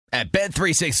At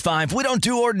Bet365, we don't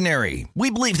do ordinary. We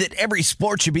believe that every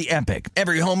sport should be epic.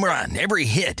 Every home run, every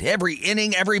hit, every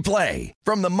inning, every play.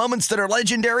 From the moments that are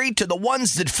legendary to the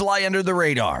ones that fly under the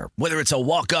radar. Whether it's a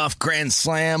walk-off grand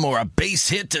slam or a base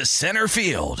hit to center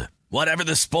field. Whatever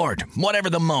the sport, whatever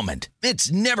the moment.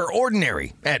 It's never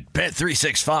ordinary at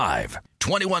Bet365.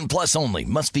 21 plus only.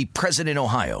 Must be present in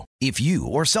Ohio. If you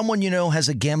or someone you know has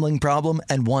a gambling problem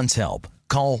and wants help,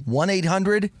 call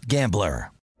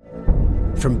 1-800-GAMBLER.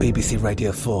 From BBC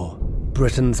Radio 4,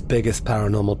 Britain's biggest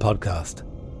paranormal podcast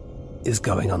is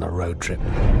going on a road trip.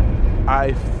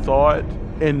 I thought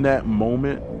in that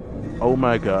moment, oh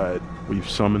my God, we've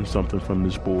summoned something from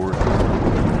this board.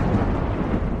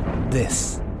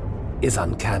 This is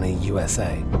Uncanny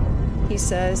USA. He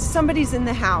says, somebody's in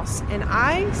the house, and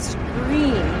I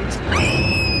screamed.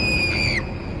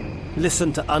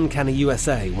 Listen to Uncanny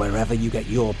USA wherever you get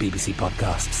your BBC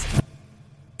podcasts,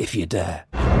 if you dare.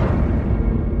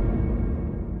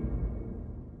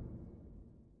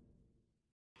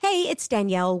 Hey, it's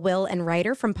Danielle, Will, and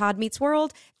Ryder from Pod Meets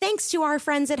World. Thanks to our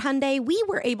friends at Hyundai, we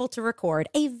were able to record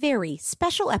a very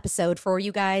special episode for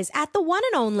you guys at the one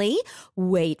and only,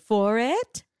 wait for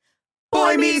it,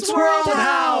 Boy Meets World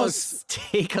House!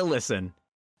 Take a listen.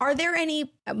 Are there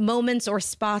any moments or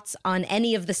spots on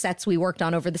any of the sets we worked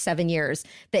on over the 7 years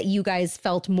that you guys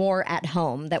felt more at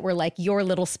home, that were like your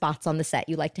little spots on the set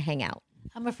you like to hang out?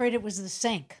 I'm afraid it was the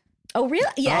sink. Oh,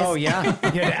 really? Yes. Oh, yeah.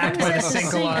 You had to act by the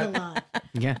sink a lot.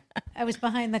 Yeah. I was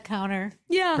behind the counter.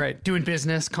 Yeah. Right. Doing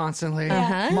business constantly.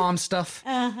 Mom stuff.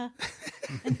 And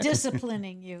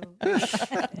disciplining you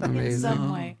in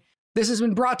some way. This has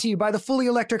been brought to you by the fully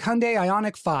electric Hyundai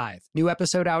Ioniq 5. New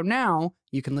episode out now.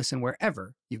 You can listen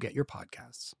wherever you get your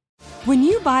podcasts. When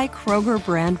you buy Kroger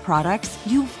brand products,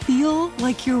 you feel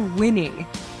like you're winning.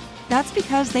 That's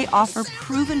because they offer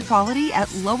proven quality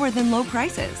at lower than low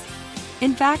prices.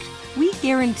 In fact, we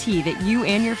guarantee that you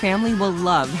and your family will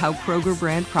love how Kroger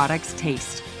brand products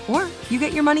taste, or you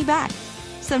get your money back.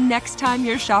 So next time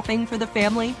you're shopping for the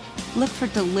family, look for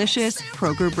delicious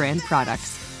Kroger brand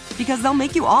products, because they'll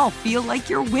make you all feel like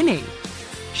you're winning.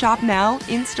 Shop now,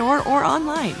 in-store, or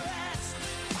online.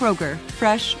 Kroger,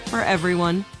 fresh for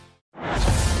everyone.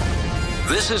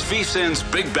 This is VSiN's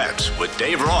Big Bets with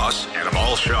Dave Ross and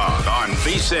Amal Shaw on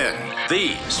VSiN,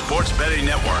 the sports betting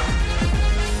network.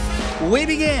 We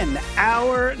begin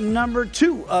hour number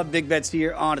 2 of Big Bets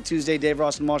here on a Tuesday. Dave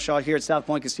Ross and Amal Shaw here at South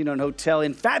Point Casino and Hotel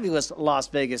in fabulous Las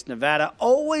Vegas, Nevada.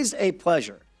 Always a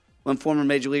pleasure when former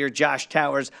Major Leaguer Josh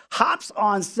Towers hops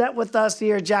on set with us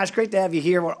here. Josh, great to have you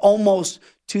here. We're almost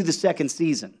to the second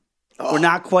season. We're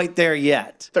not quite there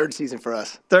yet. Third season for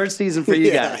us. Third season for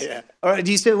you guys. Yeah. All right.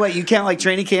 Do you still you count like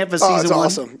training camp as season it's one?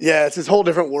 Awesome. Yeah, it's this whole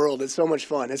different world. It's so much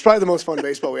fun. It's probably the most fun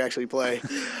baseball we actually play.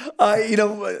 Maul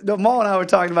and I were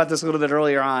talking about this a little bit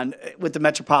earlier on with the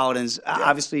Metropolitans.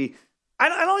 Obviously,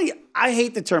 I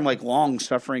hate the term like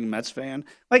long-suffering Mets fan.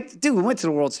 Like, dude, we went to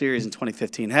the World Series in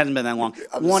 2015. It hasn't been that long.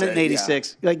 Won it in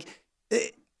 86. Yeah. Like,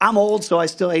 I'm old, so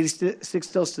 86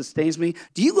 still sustains me.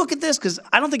 Do you look at this? Because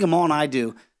I don't think Amal and I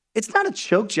do. It's not a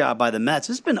choke job by the Mets.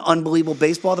 It's been unbelievable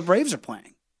baseball the Braves are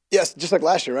playing. Yes, just like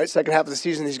last year, right? Second half of the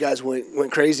season, these guys went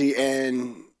crazy,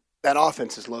 and that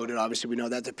offense is loaded. Obviously, we know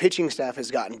that. The pitching staff has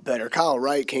gotten better. Kyle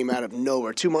Wright came out of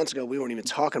nowhere. 2 months ago, we weren't even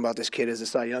talking about this kid as a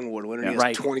Cy Young Award winner. He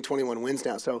has 21 wins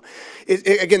now. So,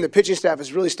 again, the pitching staff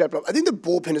has really stepped up. I think the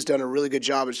bullpen has done a really good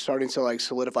job at starting to,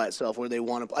 solidify itself where they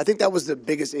want to. I think that was the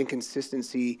biggest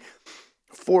inconsistency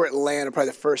for Atlanta, probably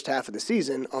the first half of the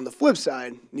season. On the flip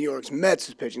side, New York's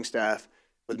Mets pitching staff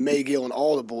with Maygill and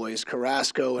all the boys,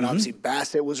 Carrasco, and obviously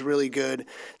Bassett was really good.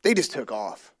 They just took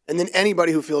off. And then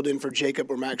anybody who filled in for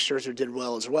Jacob or Max Scherzer did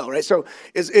well as well, right? So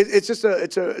it's just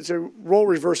a role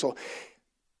reversal.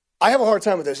 I have a hard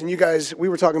time with this, and you guys, we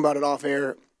were talking about it off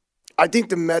air. I think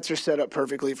the Mets are set up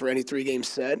perfectly for any 3-game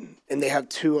set, and they have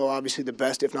two of obviously the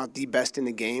best, if not the best in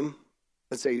the game.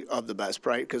 Let's say of the best,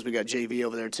 right? Because we got JV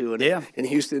over there too in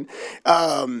Houston.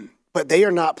 But they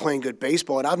are not playing good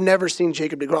baseball, and I've never seen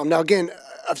Jacob deGrom. Now, again,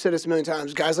 I've said this a million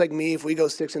times. Guys like me, if we go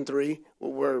 6-3,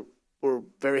 we're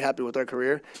very happy with our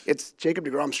career. It's Jacob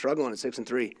deGrom struggling at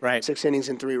 6-3. Right. 6 innings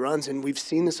and 3 runs, and we've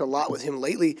seen this a lot with him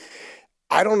lately.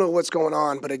 I don't know what's going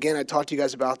on, but again, I talked to you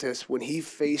guys about this. When he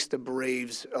faced the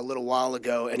Braves a little while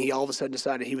ago, and he all of a sudden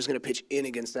decided he was going to pitch in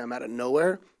against them out of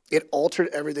nowhere, it altered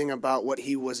everything about what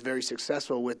he was very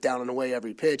successful with down and away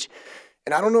every pitch.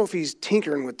 And I don't know if he's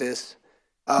tinkering with this.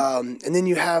 And then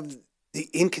you have the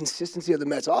inconsistency of the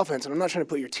Mets offense. And I'm not trying to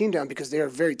put your team down because they are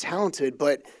very talented,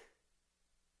 but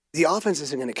the offense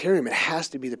isn't going to carry him. It has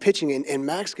to be the pitching, and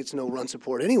Max gets no run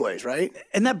support anyways, right?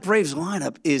 And that Braves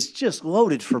lineup is just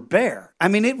loaded for bear. I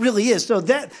mean, it really is. So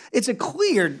that it's a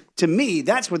clear, to me,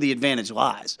 that's where the advantage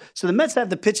lies. So the Mets have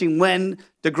the pitching when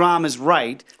DeGrom is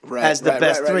right as the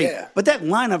best three. Yeah. But that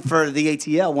lineup for the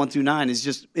ATL 1 through 9 is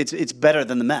just it's better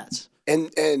than the Mets.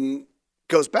 And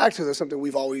goes back to something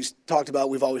we've always talked about.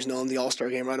 We've always known the All-Star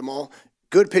game, right? Them all.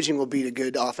 Good pitching will beat a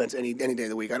good offense any day of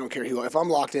the week. I don't care who. If I'm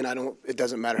locked in, it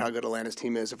doesn't matter how good Atlanta's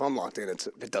team is. If I'm locked in,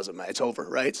 it doesn't matter. It's over,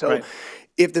 right? So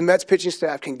if the Mets pitching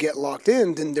staff can get locked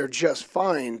in, then they're just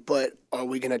fine. But are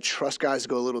we going to trust guys to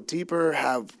go a little deeper?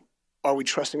 Are we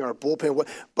trusting our bullpen?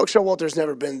 Buck Showalter's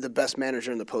never been the best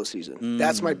manager in the postseason.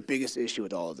 That's my biggest issue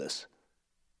with all of this.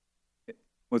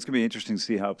 Well, it's going to be interesting to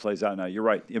see how it plays out now. You're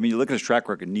right. I mean, you look at his track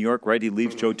record. New York, right? He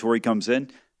leaves. Joe Torre comes in.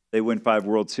 They win 5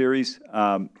 World Series.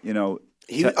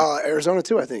 Arizona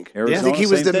too, I think. Arizona, I think he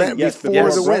was the Met before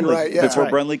the win, right? Yeah, before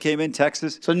Brenly came in,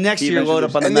 Texas. So next year, load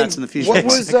up on the Mets in the future. What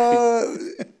was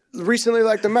recently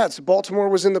like the Mets? Baltimore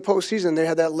was in the postseason. They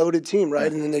had that loaded team,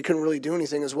 right? And then they couldn't really do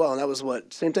anything as well. And that was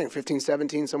same thing,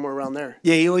 15-17, somewhere around there.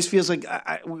 Yeah, he always feels like,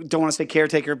 I don't want to say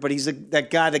caretaker, but he's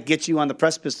that guy that gets you on the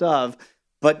precipice of,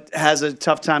 but has a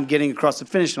tough time getting across the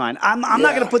finish line. I'm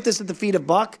not going to put this at the feet of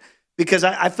Buck, because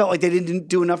I felt like they didn't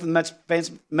do enough. And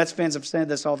Mets fans have said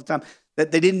this all the time,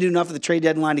 that they didn't do enough of the trade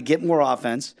deadline to get more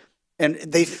offense. And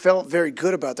they felt very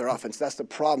good about their offense. That's the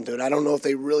problem, dude. I don't know if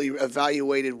they really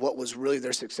evaluated what was really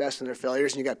their success and their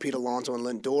failures. And you got Pete Alonso and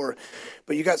Lindor,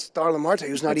 but you got Starlin Marte,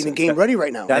 who's not even game ready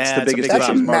right now. That's the biggest That's a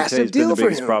problem. massive deal for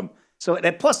him. Problem. So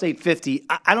at plus 850,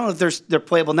 I don't know if they're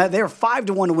playable. Now they were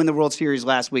 5-1 to win the World Series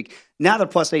last week. Now they're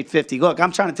plus 850. Look,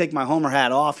 I'm trying to take my homer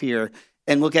hat off here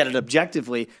and look at it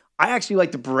objectively. I actually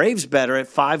like the Braves better at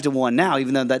 5-1 now,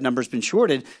 even though that number's been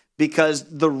shorted, because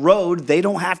the road, they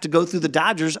don't have to go through the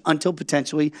Dodgers until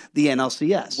potentially the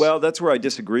NLCS. Well, that's where I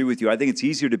disagree with you. I think it's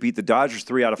easier to beat the Dodgers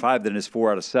 3 out of 5 than it is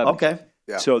 4 out of 7. Okay.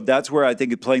 Yeah. So that's where I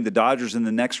think playing the Dodgers in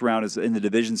the next round is in the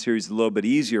division series is a little bit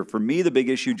easier. For me, the big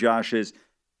issue, Josh, is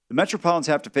the Metropolitans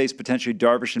have to face potentially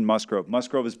Darvish and Musgrove.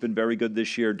 Musgrove has been very good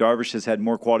this year. Darvish has had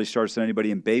more quality starts than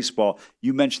anybody in baseball.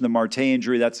 You mentioned the Marte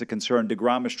injury. That's a concern.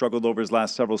 DeGrom has struggled over his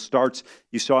last several starts.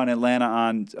 You saw in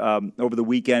Atlanta over the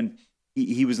weekend,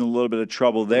 he was in a little bit of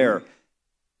trouble there.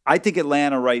 I think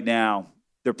Atlanta right now,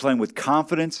 they're playing with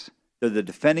confidence. They're the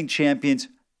defending champions.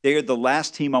 They are the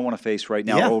last team I want to face right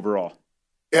now overall.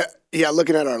 Yeah,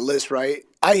 looking at our list, right?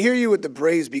 I hear you with the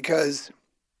Braves because –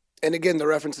 and again, the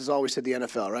reference is always to the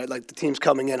NFL, right? Like the teams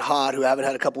coming in hot who haven't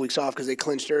had a couple weeks off because they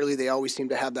clinched early, they always seem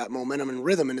to have that momentum and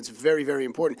rhythm, and it's very, very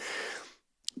important.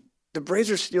 The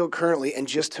Braves are still currently and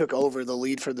just took over the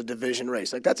lead for the division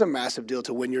race. Like that's a massive deal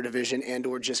to win your division and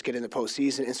or just get in the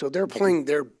postseason. And so they're playing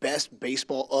their best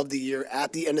baseball of the year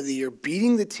at the end of the year,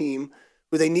 beating the team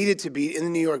who they needed to beat in the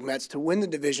New York Mets to win the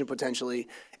division potentially.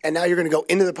 And now you're going to go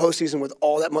into the postseason with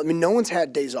all that money. I mean, no one's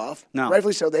had days off. No.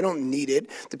 Rightfully so. They don't need it.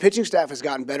 The pitching staff has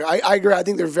gotten better. I agree. I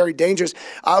think they're very dangerous.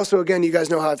 I also, again, you guys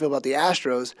know how I feel about the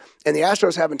Astros. And the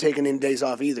Astros haven't taken any days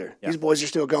off either. Yeah. These boys are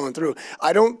still going through.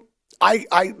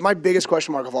 My biggest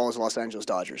question mark of all is Los Angeles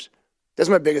Dodgers. That's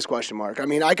my biggest question mark. I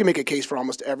mean, I can make a case for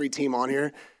almost every team on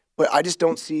here, but I just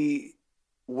don't see –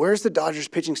 where's the Dodgers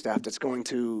pitching staff that's going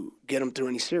to get them through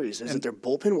any series? Is it their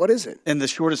bullpen? What is it? And the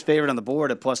shortest favorite on the board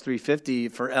at plus 350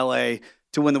 for LA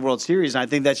to win the World Series. And I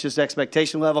think that's just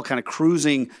expectation level, kind of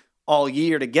cruising all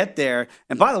year to get there.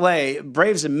 And by the way,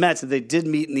 Braves and Mets, they did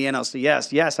meet in the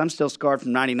NLCS. Yes, I'm still scarred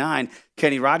from 99.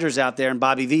 Kenny Rogers out there, and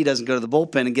Bobby V doesn't go to the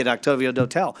bullpen and get Octavio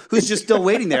Dotel, who's just still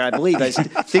waiting there, I believe. I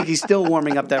think he's still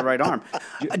warming up that right arm.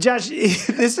 Josh,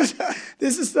 this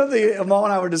is something Amal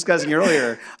and I were discussing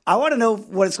earlier. I want to know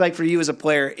what it's like for you as a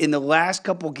player in the last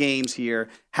couple games here,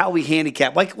 how we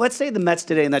handicap. Like, let's say the Mets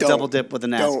today in that double dip with the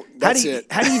Nats. How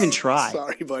do you even try?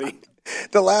 Sorry, buddy.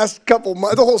 The last couple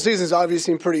months, the whole season's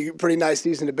obviously pretty nice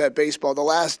season to bet baseball. The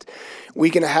last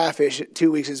week and a half-ish,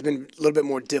 2 weeks has been a little bit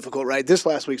more difficult, right? This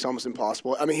last week's almost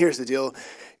impossible. I mean, here's the deal.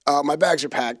 My bags are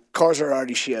packed. Cars are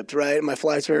already shipped, right? My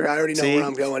flights I already know where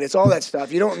I'm going. It's all that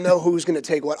stuff. You don't know who's going to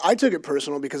take what. I took it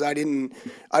personal because I didn't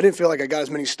feel like I got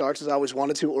as many starts as I always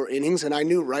wanted to or innings, and I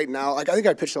knew right now, like I think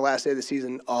I pitched the last day of the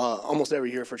season almost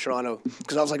every year for Toronto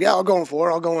because I was like, yeah, I'll go in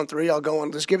 4, I'll go in 3, I'll go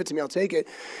in, just give it to me, I'll take it.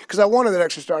 Because I wanted that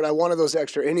extra start. I wanted those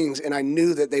extra innings, and I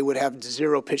knew that they would have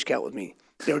 0 pitch count with me.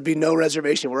 There would be no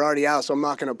reservation. We're already out, so I'm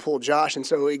not going to pull Josh. And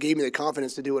so it gave me the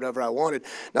confidence to do whatever I wanted.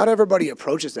 Not everybody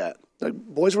approaches that. Like,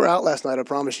 boys were out last night, I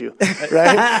promise you.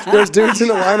 Right? There's dudes in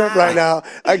the lineup right now.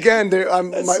 Again,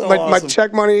 my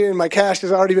check money and my cash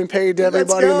has already been paid to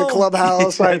everybody in the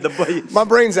clubhouse. Like, my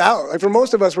brain's out. Like, for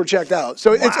most of us, we're checked out.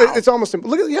 So it's almost –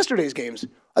 look at yesterday's games.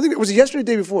 I think it was yesterday,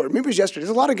 the day before. Maybe it was yesterday.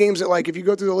 There's a lot of games that, like, if you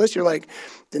go through the list, you're like,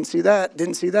 didn't see that,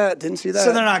 didn't see that, didn't see that.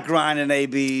 So they're not grinding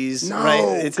ABs, no,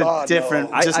 right? It's God, a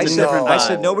different no. just a different vibe. I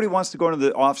said nobody wants to go into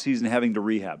the offseason having to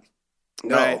rehab.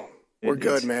 No. Right. We're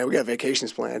good, man. We got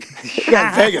vacations planned. We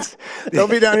got Vegas. They'll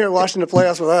be down here watching the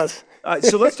playoffs with us.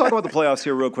 So let's talk about the playoffs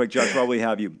here real quick, Josh, while we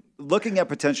have you. Looking at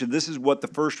potential, this is what the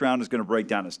first round is going to break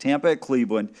down as Tampa at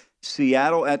Cleveland,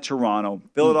 Seattle at Toronto,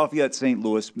 Philadelphia at St.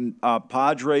 Louis,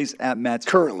 Padres at Mets.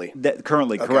 Currently,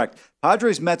 okay. Correct.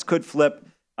 Padres, Mets could flip.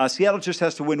 Seattle just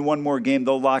has to win one more game.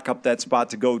 They'll lock up that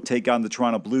spot to go take on the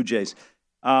Toronto Blue Jays.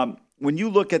 When you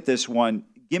look at this one,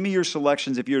 give me your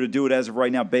selections if you were to do it as of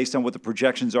right now based on what the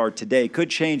projections are today. Could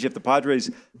change if the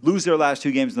Padres lose their last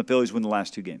 2 games and the Phillies win the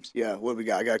last 2 games. Yeah, what do we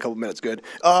got? I got a couple minutes. Good.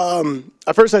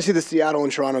 At first, I see the Seattle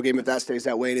and Toronto game if that stays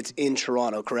that way, and it's in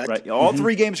Toronto, correct? Right. All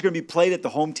 3 games are going to be played at the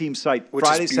home team site, which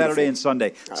Friday, Saturday, and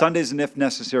Sunday. Sunday's an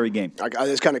if-necessary game.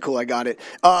 It's kind of cool. I got it.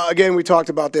 Again, we talked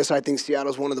about this. I think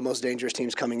Seattle's one of the most dangerous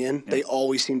teams coming in. Yeah. They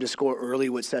always seem to score early,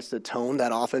 which sets the tone.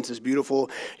 That offense is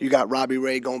beautiful. You got Robbie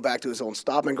Ray going back to his own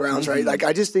stopping grounds, right? Like,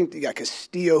 I just think you got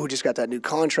Castillo, who just got that new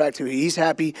contract, who he's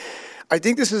happy. I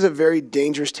think this is a very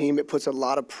dangerous team. It puts a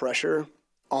lot of pressure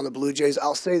on the Blue Jays.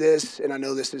 I'll say this, and I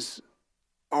know this is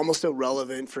almost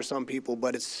irrelevant for some people,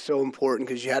 but it's so important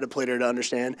because you had to play there to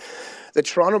understand. The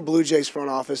Toronto Blue Jays front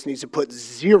office needs to put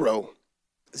zero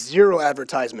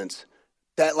advertisements.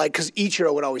 That, like, because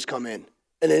Ichiro would always come in.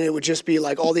 And then it would just be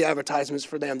like all the advertisements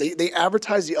for them. They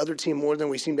advertise the other team more than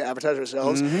we seem to advertise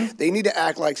ourselves. Mm-hmm. They need to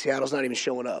act like Seattle's not even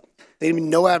showing up. They need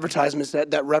no advertisements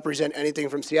that represent anything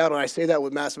from Seattle. And I say that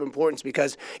with massive importance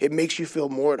because it makes you feel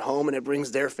more at home and it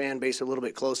brings their fan base a little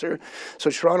bit closer.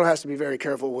 So Toronto has to be very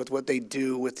careful with what they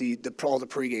do with all the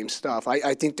pregame stuff.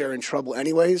 I think they're in trouble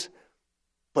anyways.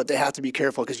 But they have to be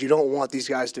careful because you don't want these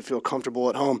guys to feel comfortable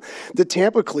at home. The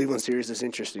Tampa-Cleveland series is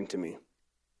interesting to me.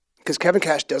 Because Kevin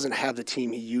Cash doesn't have the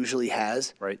team he usually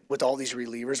has with all these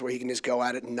relievers where he can just go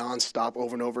at it nonstop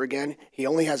over and over again. He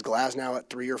only has Glasnow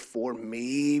at 3 or 4,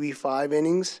 maybe 5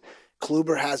 innings.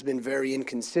 Kluber has been very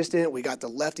inconsistent. We got the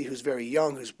lefty who's very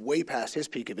young, who's way past his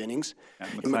peak of innings.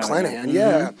 And McClanahan,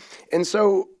 yeah. And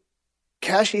so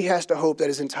Cash, he has to hope that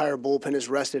his entire bullpen is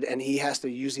rested and he has to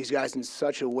use these guys in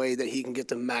such a way that he can get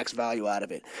the max value out of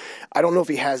it. I don't know if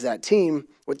he has that team.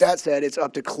 With that said, it's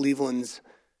up to Cleveland's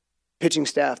pitching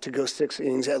staff to go 6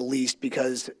 innings at least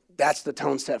because that's the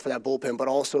tone set for that bullpen, but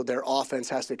also their offense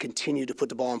has to continue to put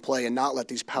the ball in play and not let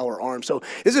these power arms. So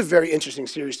this is a very interesting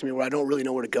series to me where I don't really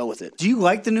know where to go with it. Do you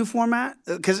like the new format?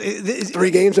 Because 3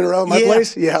 games in a row at my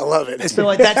place? Yeah, I love it. So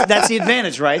like that's the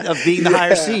advantage, right, of being the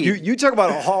higher seed. You talk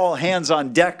about all hands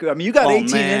on deck. I mean, you got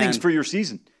 18 innings for your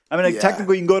season. I mean,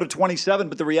 technically you can go to 27,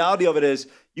 but the reality of it is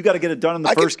you got to get it done in the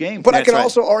first game. But I can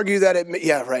also argue that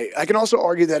I can also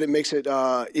argue that it makes it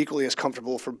equally as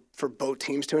comfortable for both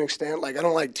teams to an extent. Like, I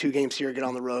don't like 2 games here, get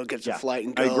on the road, get to flight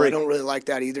and go. I don't really like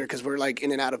that either because we're like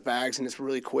in and out of bags and it's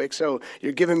really quick. So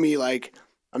you're giving me like,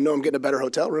 I know I'm getting a better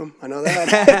hotel room. I know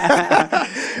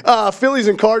that. Phillies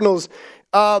and Cardinals,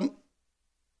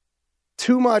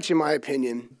 too much in my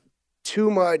opinion. Too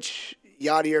much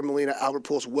Yadier Molina, Albert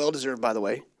Pujols, well-deserved by the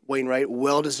way. Wainwright,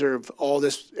 well-deserved. All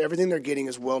this, everything they're getting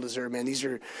is well-deserved, man. These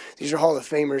are Hall of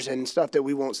Famers and stuff that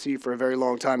we won't see for a very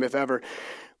long time, if ever.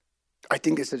 I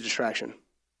think it's a distraction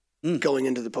going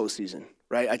into the postseason,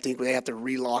 right? I think they have to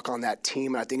relock on that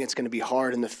team. I think it's going to be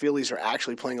hard, and the Phillies are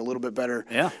actually playing a little bit better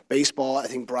baseball. I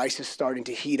think Bryce is starting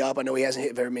to heat up. I know he hasn't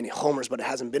hit very many homers, but it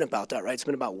hasn't been about that, right? It's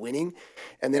been about winning.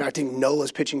 And then I think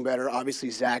Nola's pitching better.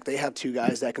 Obviously, Zach, they have 2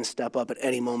 guys that can step up at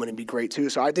any moment and be great, too.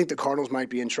 So I think the Cardinals might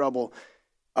be in trouble.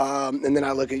 And then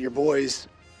I look at your boys.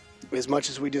 As much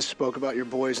as we just spoke about your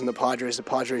boys and the Padres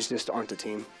just aren't the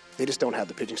team. They just don't have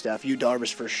the pitching staff. You,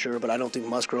 Darvish, for sure, but I don't think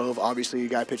Musgrove, obviously, you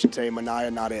guy pitching today,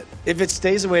 Minaya, not it. If it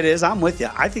stays the way it is, I'm with you.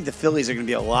 I think the Phillies are going to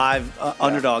be a live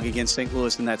underdog against St.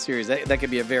 Louis in that series. That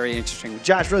could be a very interesting one.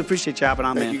 Josh, really appreciate you hopping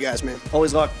on, man. Thank you guys, man.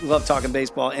 Always love talking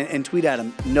baseball. And tweet at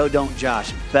him, No Don't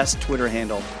Josh, best Twitter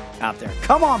handle out there.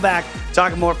 Come on back,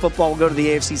 talking more football. We'll go to the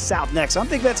AFC South next. I'm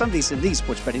Big Bets on VSiN, the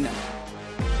Sports Betting Network.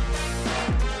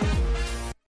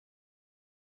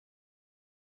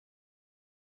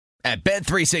 At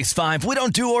Bet365, we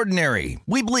don't do ordinary.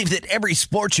 We believe that every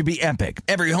sport should be epic.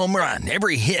 Every home run,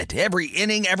 every hit, every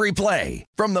inning, every play.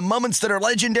 From the moments that are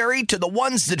legendary to the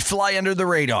ones that fly under the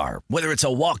radar. Whether it's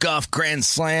a walk-off grand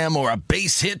slam or a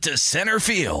base hit to center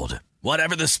field.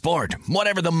 Whatever the sport,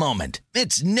 whatever the moment,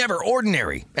 it's never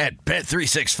ordinary at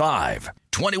Bet365.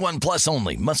 21 plus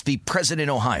only. Must be present in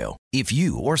Ohio. If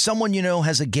you or someone you know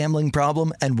has a gambling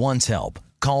problem and wants help,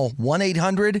 call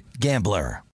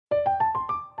 1-800-GAMBLER.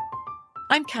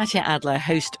 I'm Katya Adler,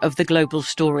 host of The Global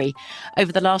Story.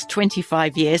 Over the last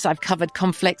 25 years, I've covered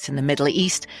conflicts in the Middle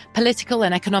East, political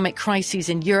and economic crises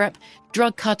in Europe,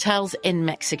 drug cartels in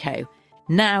Mexico.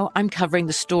 Now I'm covering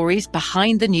the stories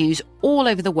behind the news all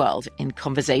over the world in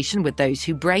conversation with those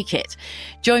who break it.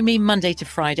 Join me Monday to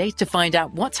Friday to find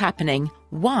out what's happening,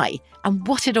 why, and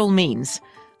what it all means.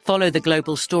 Follow The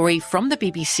Global Story from the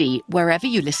BBC wherever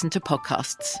you listen to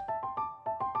podcasts.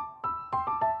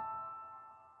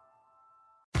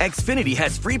 Xfinity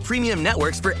has free premium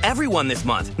networks for everyone this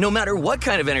month, no matter what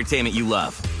kind of entertainment you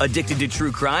love. Addicted to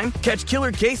true crime? Catch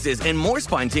killer cases and more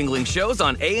spine-tingling shows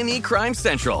on A&E Crime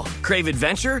Central. Crave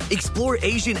adventure? Explore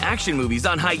Asian action movies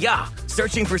on Hi-YAH.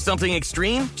 Searching for something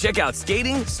extreme? Check out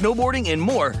skating, snowboarding, and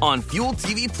more on Fuel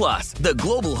TV Plus, the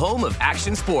global home of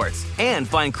action sports. And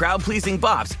find crowd-pleasing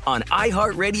bops on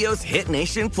iHeartRadio's Hit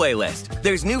Nation playlist.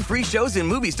 There's new free shows and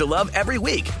movies to love every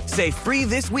week. Say free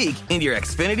this week in your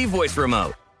Xfinity voice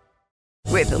remote.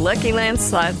 With the Lucky Land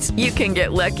Slots, you can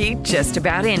get lucky just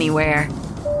about anywhere.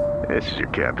 This is your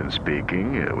captain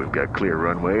speaking. We've got clear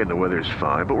runway and the weather's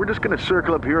fine, but we're just going to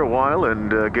circle up here a while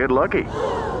and get lucky.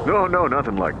 No,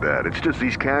 nothing like that. It's just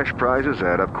these cash prizes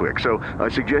add up quick. So I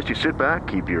suggest you sit back,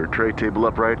 keep your tray table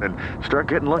upright, and start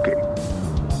getting lucky.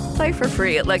 Play for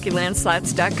free at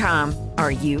LuckyLandSlots.com.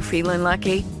 Are you feeling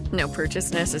lucky? No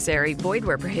purchase necessary. Void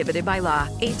where prohibited by law.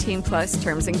 18 plus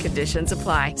terms and conditions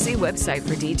apply. See website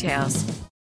for details.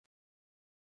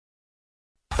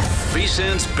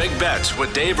 VSiN's Big Bets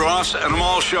with Dave Ross and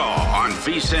Amal Shaw on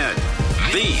VSiN,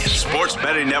 the sports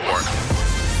betting network.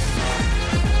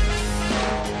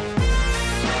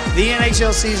 The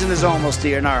NHL season is almost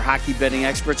here, and our hockey betting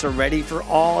experts are ready for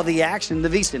all the action. The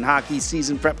VSiN Hockey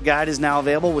Season Prep Guide is now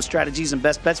available with strategies and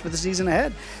best bets for the season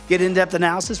ahead. Get in-depth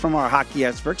analysis from our hockey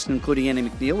experts, including Andy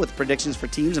McNeil, with predictions for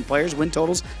teams and players, win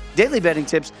totals, daily betting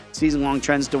tips, season-long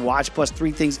trends to watch, plus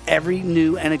 3 things every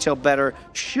new NHL bettor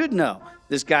should know.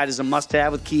 This guide is a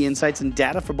must-have with key insights and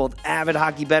data for both avid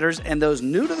hockey bettors and those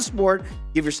new to the sport.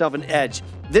 Give yourself an edge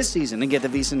this season and get the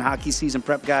VSiN Hockey Season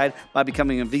Prep Guide by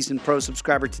becoming a VSiN Pro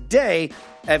subscriber today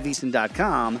at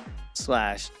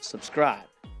VSiN.com/subscribe.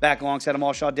 Back alongside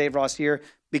Amal Shaw, Dave Ross here.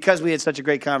 Because we had such a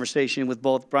great conversation with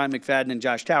both Brian McFadden and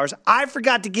Josh Towers, I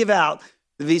forgot to give out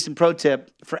the VSiN Pro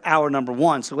tip for hour number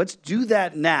 1. So let's do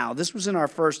that now. This was in our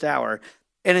first hour,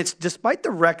 and it's despite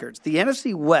the records, the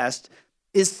NFC West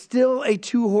is still a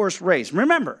 2-horse race.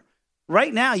 Remember,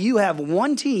 right now you have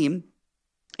one team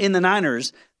in the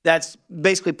Niners that's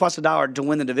basically plus $1 to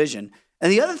win the division, and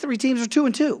the other 3 teams are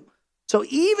 2-2. So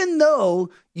even though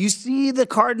you see the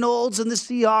Cardinals and the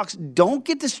Seahawks, don't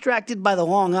get distracted by the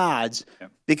long odds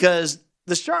because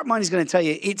the sharp money is going to tell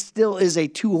you it still is a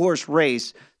 2-horse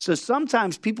race. So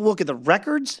sometimes people look at the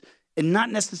records and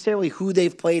not necessarily who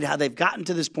they've played, how they've gotten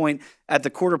to this point at the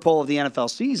quarter pole of the NFL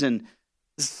season.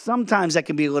 Sometimes that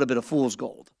can be a little bit of fool's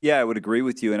gold. Yeah, I would agree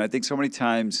with you. And I think so many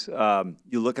times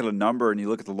you look at a number and you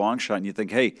look at the long shot and you think,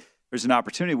 hey, there's an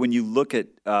opportunity. When you look at,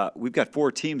 we've got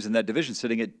 4 teams in that division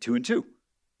sitting at 2-2.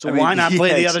 So why not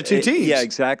play the other 2 teams? Yeah,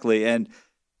 exactly. And,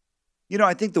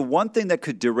 I think the one thing that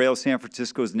could derail San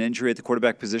Francisco is an injury at the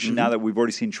quarterback position now that we've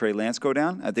already seen Trey Lance go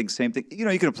down. I think same thing. You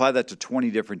can apply that to 20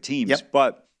 different teams.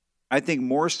 But I think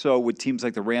more so with teams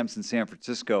like the Rams in San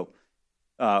Francisco,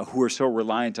 who are so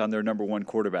reliant on their number 1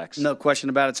 quarterbacks. No question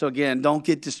about it. So, again, don't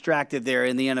get distracted there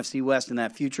in the NFC West in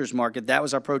that futures market. That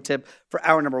was our pro tip for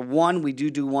hour number 1. We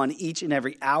do one each and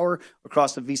every hour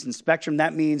across the VSiN spectrum.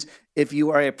 That means if you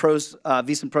are a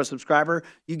VSiN Pro subscriber,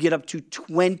 you get up to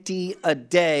 20 a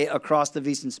day across the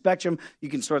VSiN spectrum. You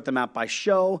can sort them out by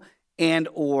show and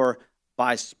or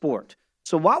by sport.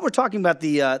 So while we're talking about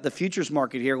the futures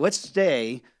market here, let's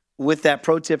stay with that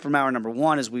pro tip from hour number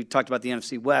 1 as we talked about the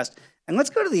NFC West. And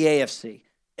let's go to the AFC.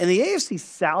 And the AFC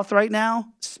South right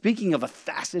now, speaking of a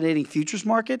fascinating futures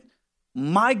market,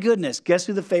 my goodness, guess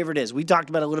who the favorite is? We talked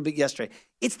about it a little bit yesterday.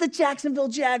 It's the Jacksonville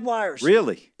Jaguars.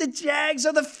 Really? The Jags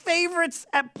are the favorites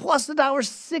at plus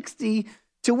 $1.60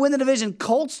 to win the division.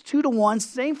 Colts 2-1.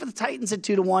 Same for the Titans at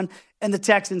 2-1. And the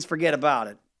Texans, forget about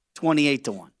it,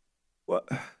 28-1. What?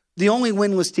 The only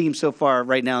winless team so far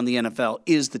right now in the NFL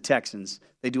is the Texans.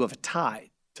 They do have a tie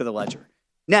to the ledger.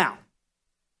 Now,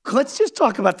 let's just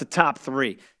talk about the top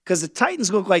 3 because the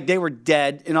Titans look like they were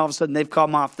dead, and all of a sudden they've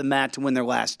come off the mat to win their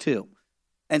last 2.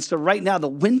 And so right now the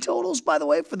win totals, by the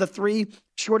way, for the 3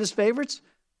 shortest favorites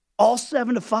All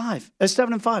 7-5.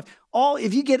 7-5. All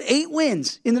if you get 8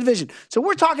 wins in the division. So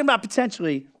we're talking about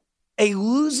potentially a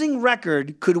losing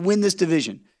record could win this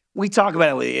division. We talk about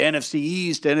it with the NFC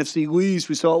East, NFC West.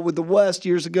 We saw it with the West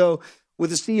years ago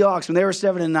with the Seahawks when they were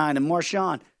 7-9 and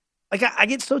Marshawn. Like I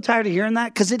get so tired of hearing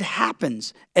that because it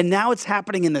happens, and now it's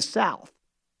happening in the South.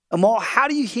 Amal, how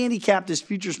do you handicap this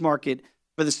futures market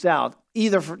for the South,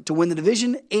 either to win the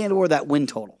division and or that win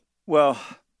total? Well,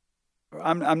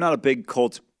 I'm not a big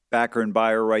Colts backer and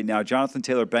buyer right now. Jonathan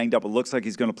Taylor banged up. It looks like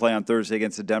he's going to play on Thursday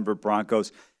against the Denver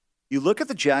Broncos. You look at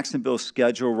the Jacksonville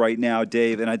schedule right now,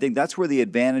 Dave, and I think that's where the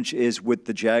advantage is with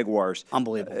the Jaguars.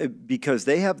 Unbelievable. Because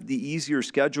they have the easier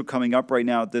schedule coming up right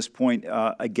now at this point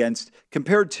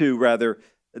compared to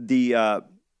the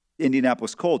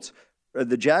Indianapolis Colts.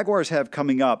 The Jaguars have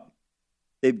coming up,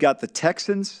 they've got the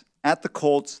Texans at the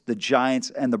Colts, the Giants,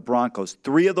 and the Broncos.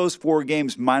 3 of those 4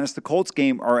 games minus the Colts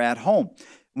game are at home.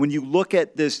 When you look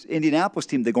at this Indianapolis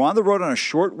team, they go on the road on a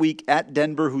short week at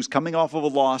Denver, who's coming off of a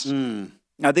loss.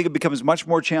 I think it becomes much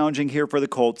more challenging here for the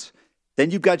Colts. Then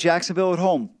you've got Jacksonville at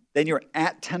home. Then you're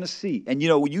at Tennessee. And,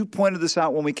 you pointed this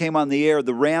out when we came on the air.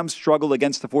 The Rams struggle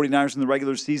against the 49ers in the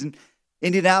regular season.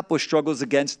 Indianapolis struggles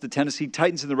against the Tennessee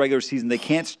Titans in the regular season. They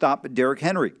can't stop Derrick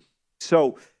Henry.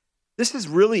 So this is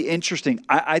really interesting.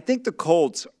 I think the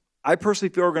Colts, I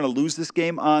personally feel, are going to lose this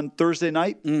game on Thursday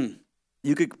night.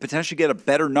 You could potentially get a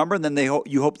better number than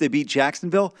you hope they beat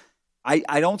Jacksonville.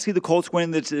 I don't see the Colts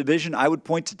winning the division. I would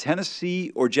point to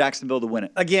Tennessee or Jacksonville to win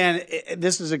it. Again,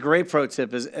 this is a great pro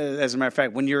tip. As a matter of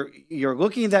fact, when you're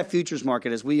looking at that futures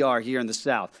market, as we are here in the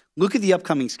South, look at the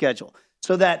upcoming schedule.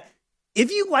 So that if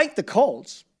you like the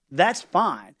Colts, that's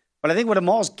fine. But I think what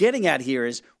Amal's getting at here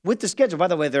is with the schedule. By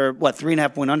the way, they're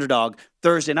 3.5-point underdog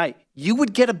Thursday night. You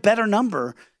would get a better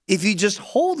number if you just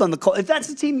hold on the Colts. If that's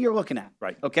the team you're looking at,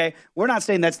 right? Okay, we're not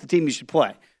saying that's the team you should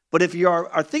play. But if you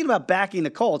are thinking about backing the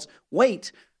Colts,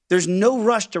 wait. There's no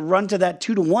rush to run to that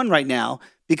 2-1 right now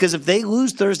because if they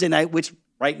lose Thursday night, which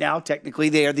right now technically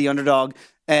they are the underdog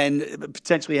and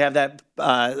potentially have that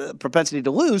propensity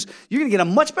to lose, you're going to get a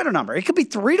much better number. It could be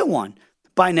 3-1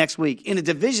 by next week in a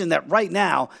division that right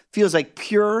now feels like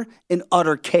pure and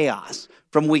utter chaos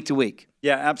from week to week.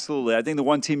 Yeah, absolutely. I think the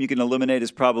one team you can eliminate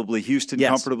is probably Houston,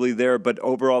 comfortably there. But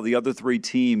overall, the other 3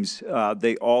 teams,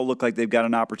 they all look like they've got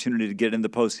an opportunity to get in the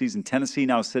postseason. Tennessee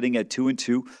now sitting at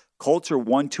 2-2. Colts are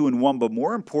 1-1. But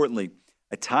more importantly,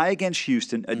 a tie against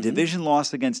Houston, a division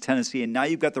loss against Tennessee, and now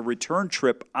you've got the return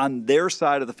trip on their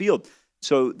side of the field.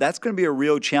 So that's going to be a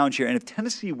real challenge here. And if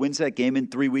Tennessee wins that game in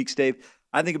 3 weeks, Dave,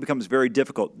 I think it becomes very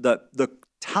difficult. The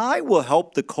tie will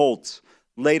help the Colts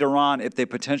later on if they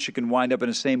potentially can wind up in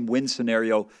the same win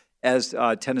scenario as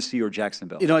Tennessee or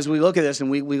Jacksonville. As we look at this,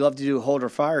 and we love to do hold or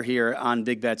fire here on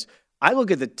Big Bets, I look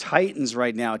at the Titans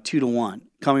right now at 2-1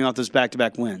 coming off those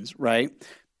back-to-back wins, right?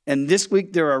 And this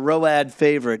week they're a ROAD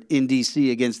favorite in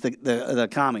D.C. against the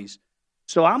Commies.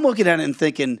 So I'm looking at it and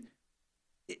thinking,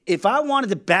 if I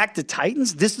wanted to back the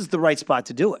Titans, this is the right spot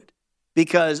to do it.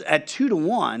 Because at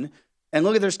 2-1, and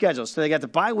look at their schedule. So they got the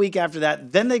bye week after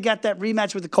that. Then they got that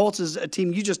rematch with the Colts, as a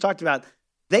team you just talked about.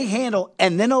 They handle,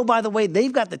 and then, oh, by the way,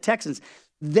 they've got the Texans.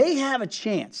 They have a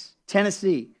chance,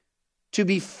 Tennessee, to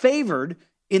be favored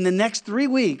in the next 3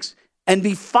 weeks and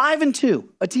be 5-2,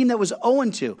 a team that was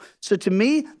 0-2. So to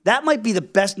me, that might be the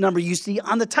best number you see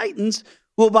on the Titans,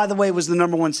 who, by the way, was the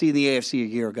number 1 seed in the AFC a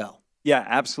year ago. Yeah,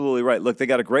 absolutely right. Look, they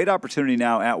got a great opportunity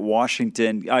now at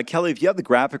Washington. Kelly, if you have the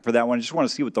graphic for that one, I just want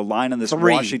to see what the line on this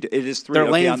 3. Washington. It is 3. They're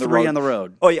laying on the 3 road. on the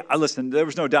road. Oh, yeah. Listen, there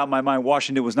was no doubt in my mind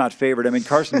Washington was not favored. I mean,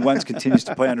 Carson Wentz continues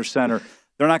to play under center.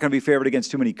 They're not going to be favored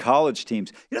against too many college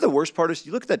teams. The worst part is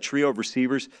you look at that trio of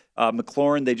receivers.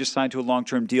 McLaurin, they just signed to a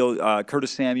long-term deal.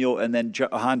 Curtis Samuel, and then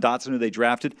Jahan Dotson, who they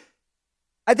drafted.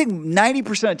 I think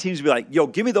 90% of teams would be like, yo,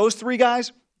 give me those 3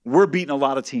 guys. We're beating a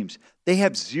lot of teams. They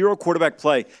have 0 quarterback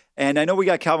play. And I know we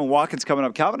got Calvin Watkins coming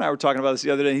up. Calvin and I were talking about this the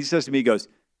other day, and he says to me, he goes,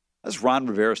 does Ron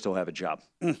Rivera still have a job?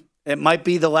 It might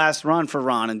be the last run for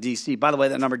Ron in D.C. By the way,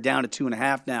 that number down to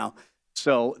 2.5 now.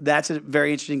 So that's a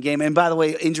very interesting game. And by the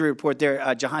way, injury report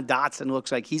there, Jahan Dotson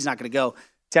looks like he's not going to go.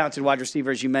 Talented wide receiver,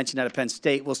 as you mentioned, out of Penn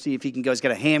State. We'll see if he can go. He's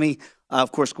got a hammy.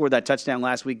 Of course, scored that touchdown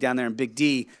last week down there in Big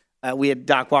D. We had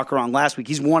Doc Walker on last week.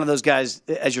 He's one of those guys,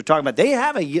 as you're talking about.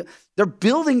 They're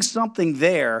building something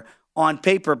there on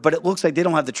paper, but it looks like they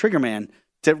don't have the trigger man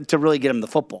to really get him the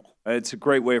football. It's a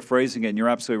great way of phrasing it, and you're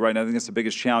absolutely right. And I think that's the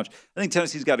biggest challenge. I think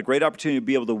Tennessee's got a great opportunity to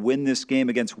be able to win this game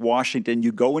against Washington.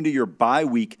 You go into your bye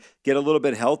week, get a little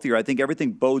bit healthier. I think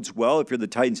everything bodes well if you're the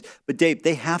Titans. But, Dave,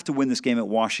 they have to win this game at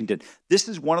Washington. This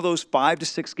is one of those 5 to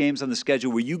 6 games on the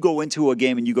schedule where you go into a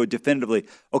game and you go definitively,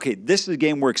 okay, this is a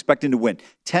game we're expecting to win.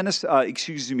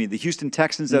 The Houston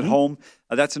Texans at home.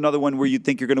 That's another one where you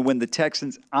think you're going to win. The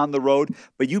Texans on the road.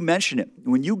 But you mentioned it.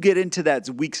 When you get into that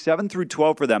week 7 through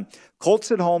 12 for them,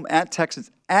 Colts at home, at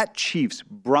Texans, at Chiefs,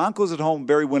 Broncos at home,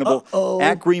 very winnable.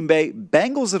 At Green Bay,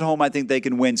 Bengals at home, I think they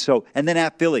can win. So, and then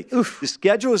at Philly. The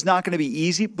schedule is not going to be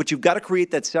easy, but you've got to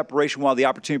create that separation while the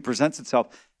opportunity presents itself.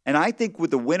 And I think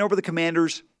with the win over the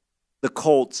Commanders, the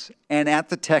Colts, and at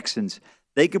the Texans,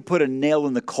 they could put a nail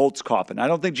in the Colts' coffin. I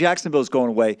don't think Jacksonville is going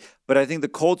away, but I think the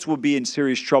Colts will be in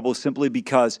serious trouble simply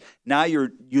because now you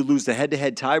lose the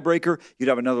head-to-head tiebreaker. You'd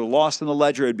have another loss in the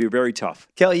ledger. It'd be very tough.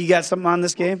 Kelly, you got something on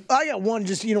this game? I got one.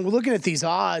 Just we're looking at these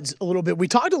odds a little bit. We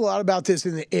talked a lot about this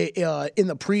in the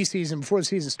preseason before the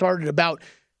season started about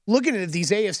looking at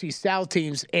these AFC South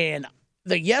teams and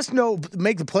the yes-no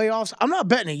make the playoffs. I'm not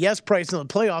betting a yes price on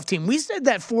the playoff team. We said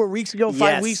that 5 weeks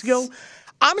ago.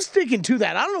 I'm sticking to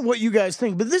that. I don't know what you guys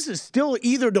think, but this is still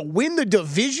either to win the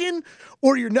division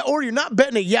or you're not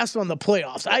betting a yes on the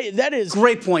playoffs. That is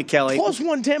great point, Kelly. Plus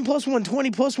 110, plus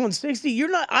 120, plus 160. You're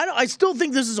not. I still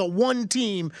think this is a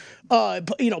one-team,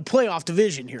 playoff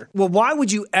division here. Well, why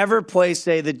would you ever play?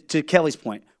 To Kelly's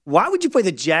point, why would you play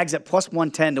the Jags at plus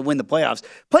 110 to win the playoffs?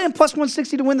 Play them plus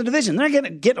 160 to win the division. They're not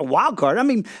going to get a wild card. I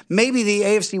mean, maybe the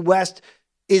AFC West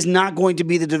is not going to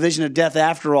be the division of death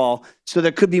after all, so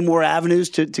there could be more avenues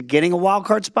to getting a wild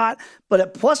card spot. But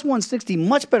at plus 160,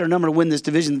 much better number to win this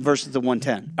division versus the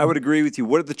 110. I would agree with you.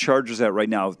 What are the Chargers at right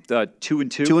now?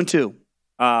 2-2?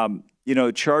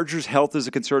 2-2. Chargers' health is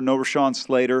a concern. No Rashawn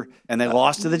Slater. And they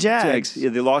lost to the Jags. Yeah,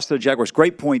 they lost to the Jaguars.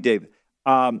 Great point, Dave.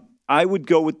 I would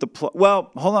go with hold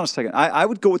on a second. I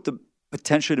would go with the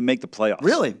potentially to make the playoffs.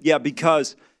 Really? Yeah,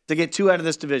 because to get 2 out of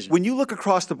this division. When you look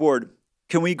across the board,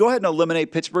 can we go ahead and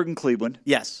eliminate Pittsburgh and Cleveland?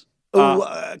 Yes.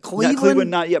 Cleveland?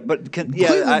 Cleveland not yet, but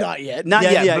Cleveland not yet. Not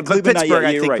yet, but Cleveland Pittsburgh,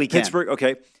 not yet. I think right. we can. Pittsburgh,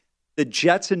 okay. The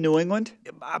Jets in New England?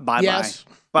 Bye-bye. Yes.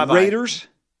 Bye-bye. Raiders?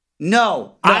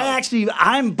 No. I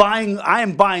am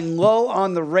buying low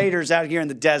on the Raiders out here in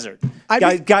the desert.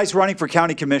 Guys running for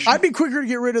county commissioner. I'd be quicker to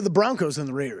get rid of the Broncos than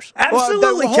the Raiders.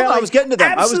 Absolutely, hold on, I was getting to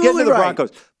them. Absolutely I was getting to the right.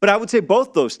 Broncos. But I would say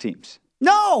both those teams.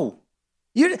 No.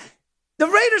 The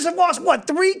Raiders have lost,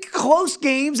 3 close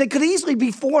games? They could easily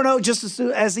be 4-0 just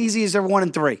as easy as they're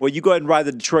 1-3. Well, you go ahead and buy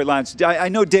the Detroit Lions. I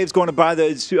know Dave's going to buy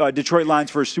the Detroit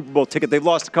Lions for a Super Bowl ticket. They've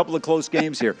lost a couple of close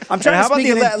games here. I'm trying how to about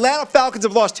the Atlanta Falcons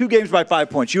have lost 2 games by 5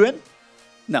 points? You in?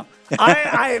 No.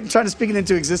 I am trying to speak it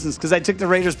into existence because I took the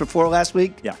Raiders before last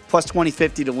week. Yeah. Plus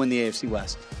 20-50 to win the AFC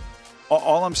West.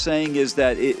 All I'm saying is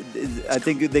that I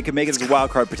think they could make it as a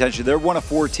wild card potentially. They're one of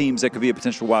 4 teams that could be a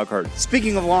potential wild card.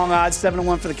 Speaking of long odds,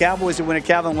 7-1 for the Cowboys to win it.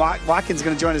 Calvin Watkins is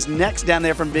going to join us next down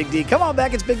there from Big D. Come on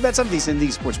back. It's Big Bets on VSiN, the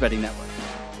Sports Betting Network.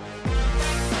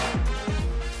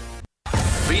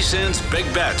 VSiN's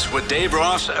Big Bets with Dave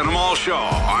Ross and Amal Shaw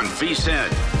on VSiN,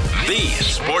 the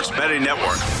Sports Betting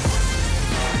Network.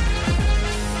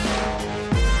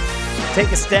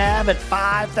 Take a stab at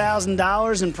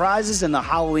 $5,000 in prizes in the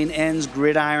Halloween Ends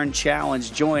Gridiron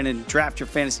Challenge. Join and draft your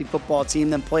fantasy football team,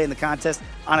 then play in the contest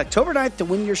on October 9th to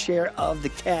win your share of the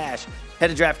cash.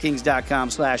 Head to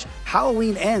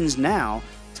DraftKings.com/HalloweenEnds now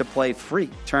to play free.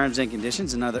 Terms and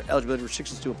conditions and other eligibility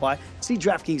restrictions to apply. See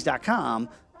DraftKings.com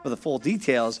for the full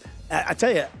details. I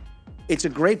tell you, it's a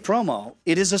great promo.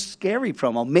 It is a scary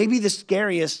promo. Maybe the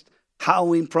scariest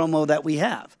Halloween promo that we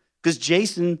have. Because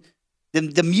Jason...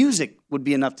 The music would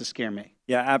be enough to scare me.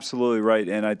 Yeah, absolutely right.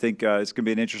 And I think it's going to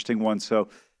be an interesting one. So,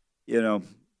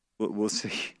 we'll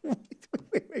see.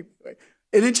 Wait.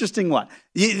 An interesting what?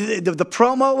 The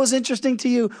promo was interesting to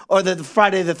you or the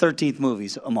Friday the 13th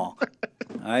movies, Amal?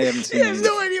 I haven't seen You have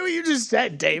no idea what you just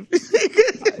said, Dave.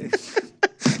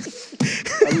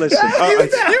 Listen, you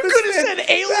could have said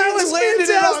aliens landed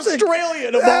in Australia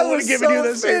and Amal would have given you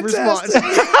the same response.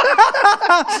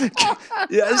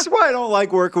 Yeah, this is why I don't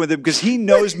like working with him because he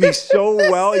knows me so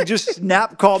well. He just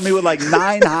snap called me with like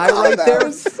 9 high right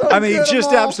there. So I mean, good, just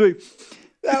Amal. absolutely.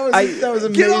 That was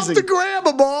amazing. Get off the grab,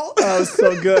 Amal. That was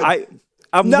so good.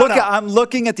 I'm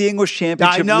looking at the English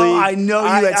Championship League. I know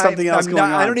you had something else going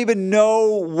on. I don't even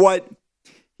know what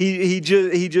he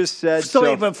just said.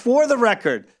 So, but for the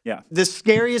record, yeah, the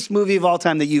scariest movie of all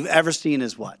time that you've ever seen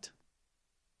is what?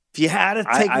 If you had to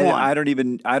take one, I don't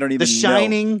even. The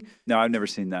Shining. Know. No, I've never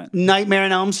seen that. Nightmare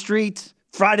on Elm Street.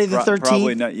 Friday the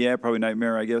 13th. Probably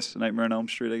Nightmare. I guess Nightmare on Elm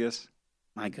Street. I guess.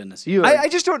 My goodness. I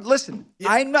just don't listen.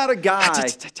 I'm not a guy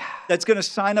that's going to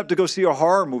sign up to go see a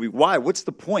horror movie. Why? What's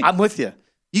the point? I'm with you.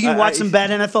 You can watch some bad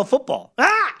NFL football.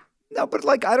 No, but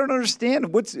I don't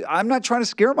understand. I'm not trying to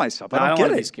scare myself. No, I don't get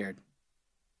want it. to be scared.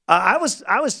 I was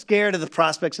scared of the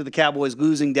prospects of the Cowboys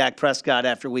losing Dak Prescott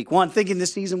after week 1, thinking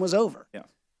this season was over. Yeah.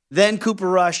 Then Cooper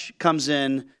Rush comes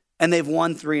in, and they've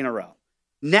won 3 in a row.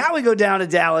 Now we go down to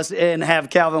Dallas and have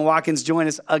Calvin Watkins join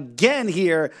us again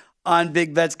here on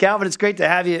Big Bets. Calvin, it's great to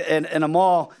have you. And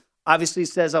Amal obviously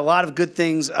says a lot of good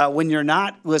things when you're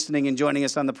not listening and joining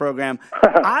us on the program.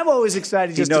 I'm always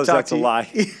excited just to talk to you. He knows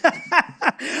that's a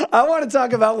lie. I want to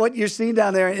talk about what you're seeing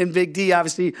down there in Big D,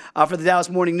 obviously, for the Dallas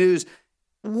Morning News.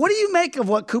 What do you make of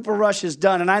what Cooper Rush has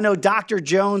done? And I know Dr.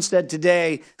 Jones said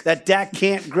today that Dak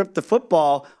can't grip the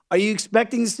football. Are you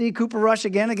expecting to see Cooper Rush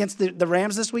again against the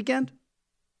Rams this weekend?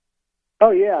 Oh,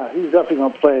 yeah. He's definitely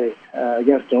going to play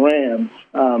against the Rams.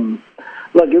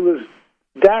 Look, it was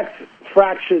Dak's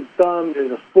fractured thumb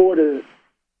is a 4 to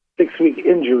 6 week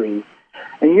injury.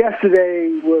 And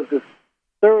yesterday was the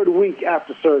 3rd week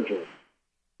after surgery.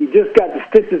 He just got the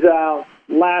stitches out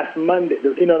last Monday.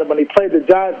 You know, when he played the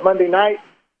Giants Monday night,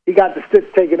 he got the stitch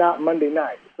taken out Monday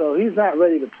night. So he's not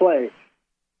ready to play.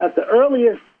 At the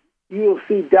earliest, you'll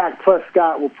see Dak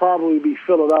Prescott will probably be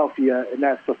Philadelphia, and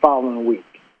that's the following week.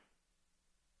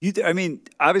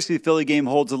 Obviously the Philly game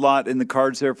holds a lot in the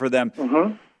cards there for them.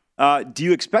 Mm-hmm. Do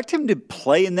you expect him to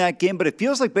play in that game? But it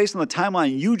feels like based on the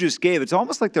timeline you just gave, it's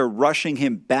almost like they're rushing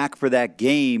him back for that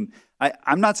game.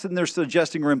 I'm not sitting there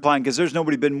suggesting or implying, because there's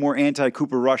nobody been more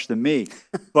anti-Cooper Rush than me.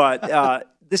 But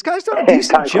this guy's done a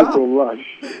decent job.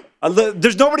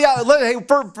 There's nobody out. Hey,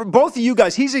 for both of you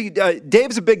guys,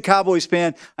 Dave's a big Cowboys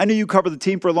fan. I know you covered the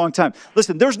team for a long time.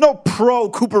 Listen, there's no pro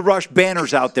Cooper Rush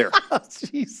banners out there.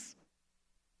 Jeez.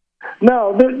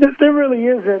 No, there really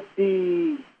isn't.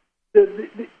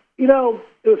 You know,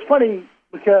 it was funny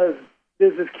because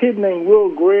there's this kid named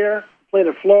Will Greer, played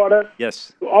at Florida.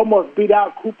 Yes. Who almost beat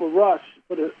out Cooper Rush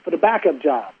for the backup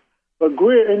job. But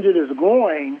Greer injured his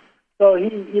groin, so he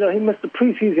missed the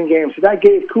preseason game. So that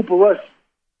gave Cooper Rush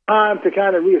time to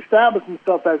kind of reestablish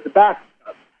himself as the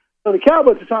backup. So the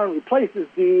Cowboys are trying to replace this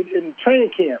dude in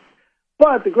training camp.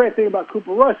 But the great thing about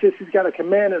Cooper Rush is he's got a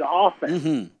command of the offense.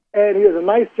 Mm-hmm. And he does a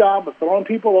nice job of throwing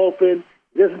people open.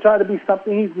 He doesn't try to be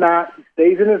something he's not. He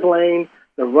stays in his lane.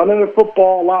 They're running the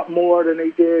football a lot more than they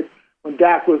did when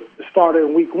Dak was started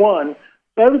in week 1.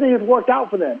 So everything has worked out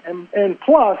for them. And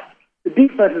plus, the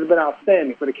defense has been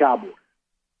outstanding for the Cowboys.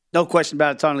 No question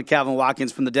about it. Talking to Calvin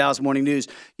Watkins from the Dallas Morning News.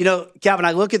 You know, Calvin,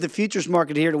 I look at the futures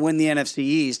market here to win the NFC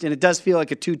East, and it does feel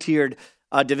like a 2-tiered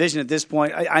division at this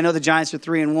point. I know the Giants are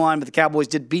 3-1, but the Cowboys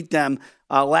did beat them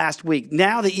last week.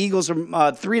 Now the Eagles are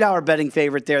 $3 betting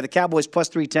favorite there. The Cowboys plus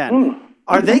 310.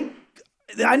 Are they?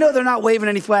 I know they're not waving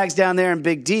any flags down there in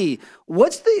Big D.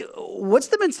 What's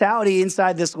the mentality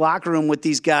inside this locker room with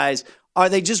these guys? Are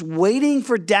they just waiting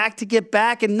for Dak to get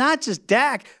back? And not just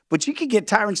Dak, but you could get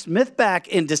Tyron Smith back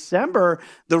in December.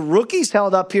 The rookies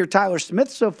held up here Tyler Smith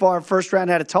so far, first round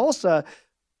out of Tulsa.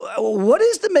 What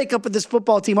is the makeup of this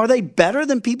football team? Are they better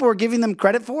than people are giving them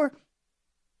credit for?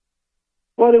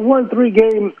 Well, they won 3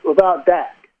 games without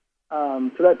Dak.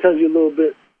 So that tells you a little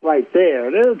bit right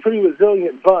there. They're a pretty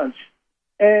resilient bunch.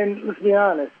 And let's be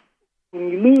honest, when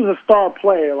you lose a star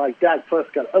player like Dak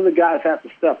Prescott, other guys have to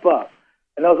step up.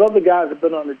 And those other guys have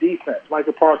been on the defense.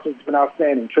 Michael Parsons has been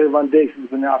outstanding. Trayvon Diggs has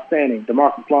been outstanding.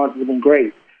 DeMarcus Lawrence has been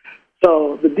great.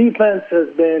 So the defense has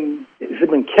been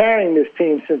carrying this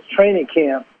team since training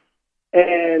camp.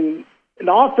 And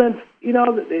the offense, you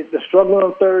know, they're struggling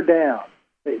on third down.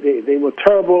 They were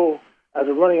terrible as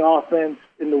a running offense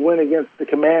in the win against the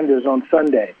Commanders on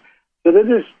Sunday. So they're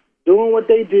just doing what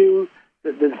they do.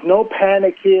 There's no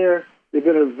panic here. They've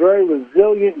been a very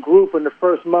resilient group in the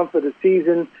first month of the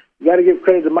season. You got to give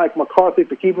credit to Mike McCarthy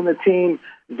for keeping the team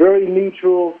very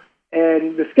neutral.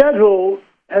 And the schedule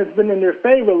has been in their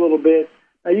favor a little bit.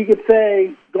 Now, you could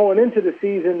say going into the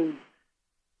season,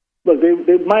 look,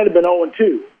 they might have been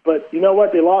 0-2. But you know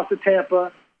what? They lost to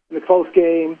Tampa in a close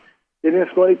game. They didn't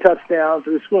score any touchdowns.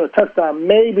 So they scored a touchdown.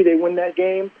 Maybe they win that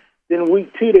game. Then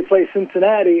week 2, they play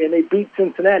Cincinnati, and they beat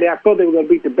Cincinnati. I thought they were going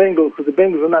to beat the Bengals because the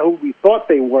Bengals are not who we thought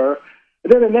they were.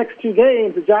 And then the next 2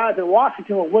 games, the Giants and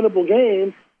Washington were winnable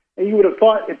games. And you would have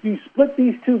thought if you split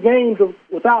these 2 games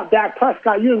without Dak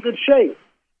Prescott, you're in good shape.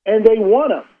 And they won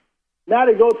them. Now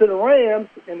they go to the Rams,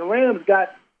 and the Rams got,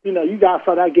 you guys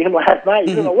saw that game last night.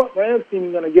 You don't know what Rams team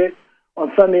you're going to get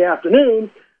on Sunday afternoon.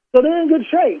 So they're in good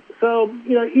shape. So,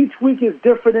 each week is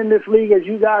different in this league, as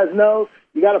you guys know.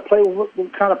 You got to play with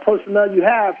what kind of personnel you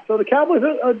have. So the Cowboys,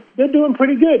 they're doing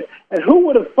pretty good. And who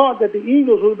would have thought that the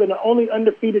Eagles would have been the only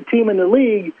undefeated team in the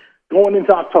league going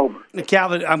into October?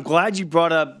 Calvin, I'm glad you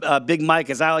brought up Big Mike,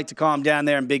 as I like to call him down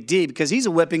there, in Big D, because he's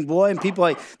a whipping boy, and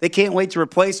people, they can't wait to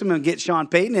replace him and get Sean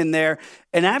Payton in there.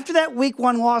 And after that Week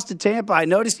 1 loss to Tampa, I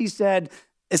noticed he said,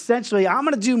 essentially, I'm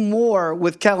going to do more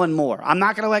with Kellen Moore. I'm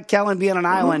not going to let Kellen be on an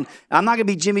island. I'm not going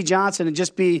to be Jimmy Johnson and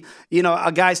just be,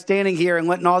 a guy standing here and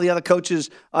letting all the other coaches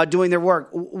doing their work.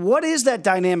 What is that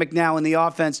dynamic now in the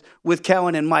offense with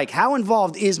Kellen and Mike? How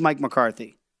involved is Mike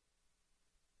McCarthy?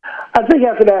 I think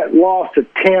after that loss to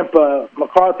Tampa,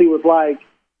 McCarthy was like,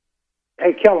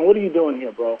 hey, Kellen, what are you doing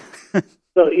here, bro?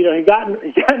 So, he got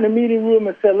in the meeting room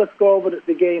and said, let's go over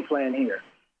the game plan here.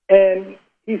 And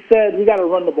he said, we got to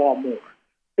run the ball more,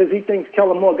 because he thinks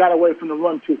Kellen Moore got away from the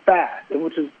run too fast, and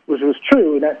which was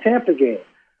true in that Tampa game.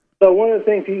 So one of the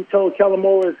things he told Kellen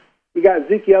Moore is, we got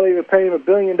Zeke Elliott to pay him $1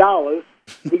 billion.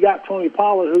 We got Tony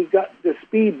Pollard, who's got the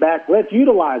speed back. Let's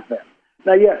utilize them.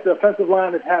 Now, yes, the offensive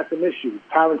line has had some issues.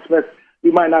 Tyron Smith,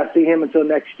 we might not see him until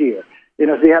next year. So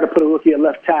they had to put a rookie at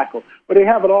left tackle. But they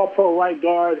have an all-pro right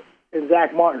guard in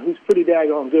Zach Martin, who's pretty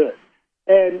daggone good.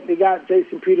 And they got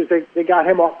Jason Peters. They got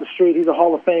him off the street. He's a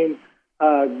Hall of Fame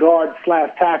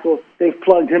guard/tackle. They've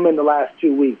plugged him in the last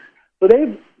 2 weeks. So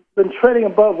they've been treading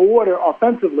above water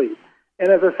offensively. And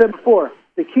as I said before,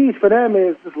 the keys for them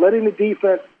is just letting the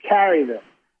defense carry them.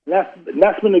 And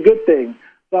that's been a good thing.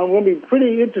 So I'm going to be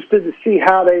pretty interested to see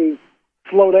how they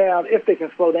slow down, if they can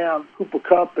slow down Cooper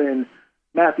Kupp and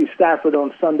Matthew Stafford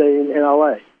on Sunday in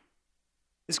L.A.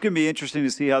 It's going to be interesting to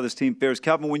see how this team fares.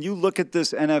 Calvin, when you look at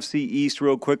this NFC East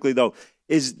real quickly, though,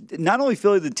 is not only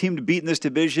Philly the team to beat in this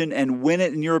division and win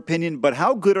it, in your opinion, but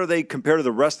how good are they compared to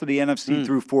the rest of the NFC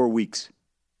through 4 weeks?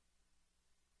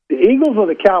 The Eagles or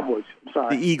the Cowboys? I'm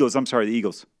sorry. The Eagles. I'm sorry, the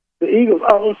Eagles. The Eagles.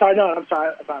 Oh, I'm sorry. No, I'm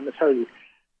sorry if I misheard you.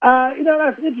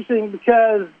 That's interesting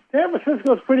because San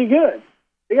Francisco's pretty good.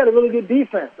 They got a really good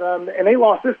defense, and they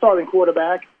lost their starting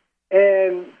quarterback.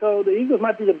 And so the Eagles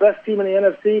might be the best team in the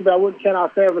NFC, but I wouldn't count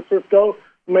out San Francisco,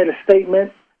 who made a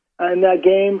statement in that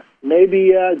game.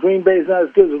 Maybe Green Bay's not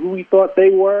as good as who we thought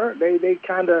they were. They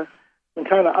kind of been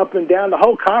up and down. The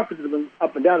whole conference has been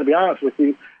up and down, to be honest with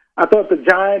you. I thought the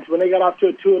Giants, when they got off to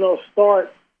a 2-0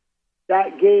 start,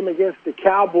 that game against the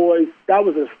Cowboys, that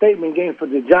was a statement game for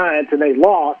the Giants, and they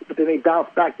lost, but then they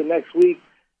bounced back the next week,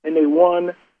 and they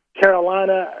won.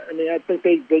 Carolina, I think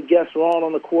they guessed wrong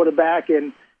on the quarterback,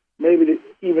 and maybe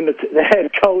even the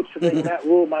head coach. I think Matt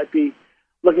Rule might be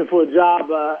looking for a job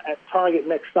at Target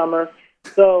next summer.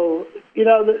 So,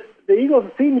 the Eagles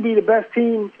seem to be the best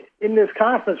team in this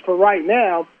conference for right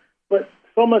now, but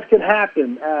so much can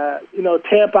happen.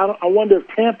 Tampa, I wonder if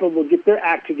Tampa will get their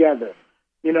act together.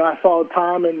 I saw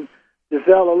Tom and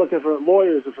Giselle are looking for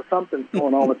lawyers or for something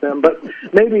going on with them, but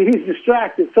maybe he's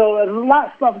distracted. So there's a lot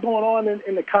of stuff going on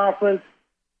in the conference.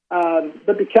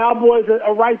 But the Cowboys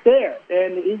are right there,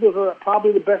 and the Eagles are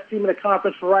probably the best team in the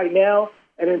conference for right now.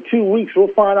 And in 2 weeks,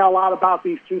 we'll find out a lot about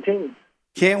these two teams.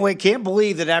 Can't wait. Can't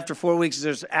believe that after 4 weeks,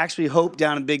 there's actually hope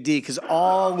down in Big D, because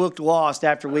all looked lost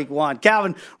after Week 1.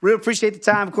 Calvin, really appreciate the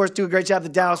time. Of course, do a great job at the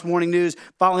Dallas Morning News.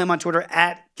 Follow him on Twitter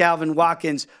at Calvin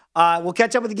Watkins. We'll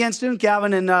catch up with you again soon,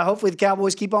 Calvin, and hopefully the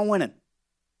Cowboys keep on winning.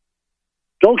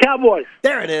 Go Cowboys.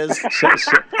 There it is.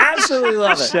 Absolutely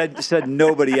love it. Said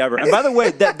nobody ever. And by the way,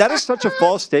 that is such a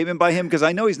false statement by him, because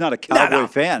I know he's not a Cowboy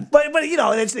fan. But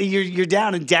it's you're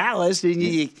down in Dallas, and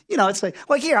it's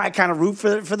like here I kind of root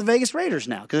for the Vegas Raiders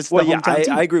now, because it's the hometown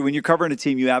team. I agree. When you're covering a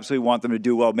team, you absolutely want them to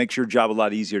do well. Makes your job a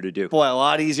lot easier to do. Boy, a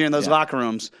lot easier in those locker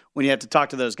rooms when you have to talk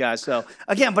to those guys. So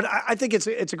again, but I think it's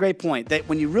a great point that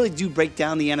when you really do break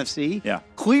down the NFC,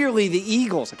 clearly the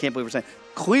Eagles. I can't believe we're saying.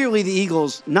 Clearly, the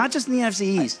Eagles, not just in the NFC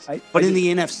East, but in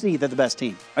the NFC, they're the best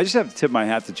team. I just have to tip my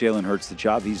hat to Jalen Hurts, the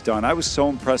job he's done. I was so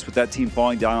impressed with that team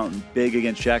falling down big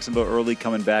against Jacksonville early,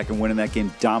 coming back and winning that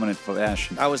game dominant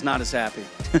fashion. I was not as happy,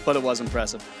 but it was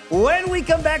impressive. When we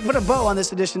come back, put a bow on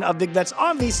this edition of Big Bets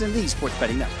on VSiN, the Sports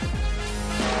Betting Network.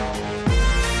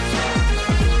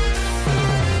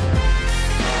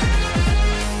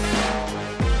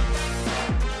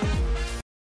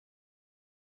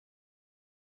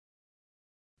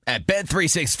 At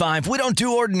Bet365, we don't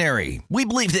do ordinary. We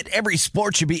believe that every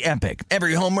sport should be epic.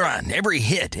 Every home run, every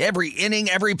hit, every inning,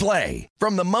 every play.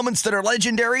 From the moments that are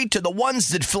legendary to the ones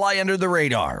that fly under the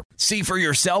radar. See for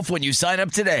yourself when you sign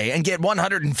up today and get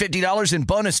 $150 in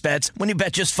bonus bets when you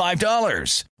bet just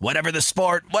 $5. Whatever the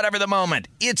sport, whatever the moment,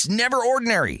 it's never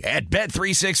ordinary at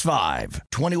Bet365.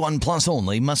 21 plus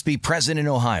only. Must be present in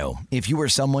Ohio. If you or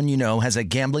someone you know has a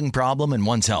gambling problem and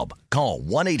wants help, call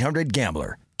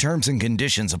 1-800-GAMBLER. Terms and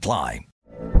conditions apply.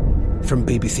 From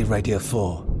BBC Radio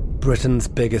 4, Britain's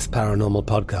biggest paranormal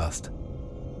podcast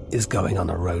is going on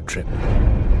a road trip.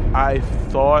 I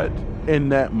thought in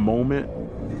that moment,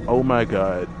 oh my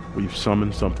God, we've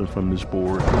summoned something from this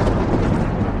board.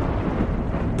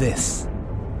 This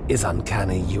is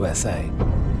Uncanny USA.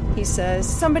 He says,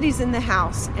 somebody's in the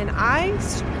house, and I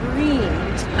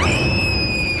screamed.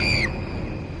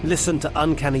 Listen to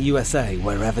Uncanny USA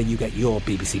wherever you get your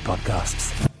BBC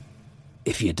podcasts,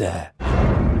 if you dare.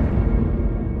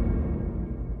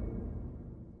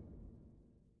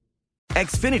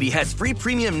 Xfinity has free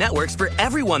premium networks for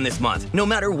everyone this month, no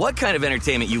matter what kind of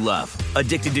entertainment you love.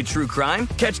 Addicted to true crime?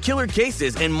 Catch killer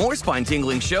cases and more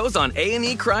spine-tingling shows on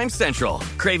A&E Crime Central.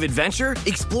 Crave adventure?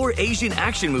 Explore Asian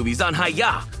action movies on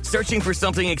Hi-YAH. Searching for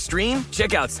something extreme?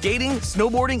 Check out skating,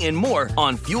 snowboarding, and more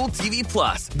on Fuel TV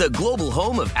Plus, the global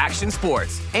home of action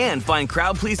sports. And find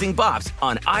crowd-pleasing bops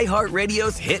on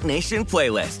iHeartRadio's Hit Nation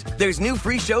playlist. There's new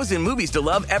free shows and movies to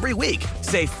love every week.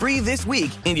 Say free this week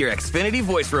in your Xfinity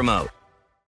voice remote.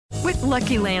 With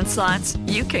Lucky Land Slots,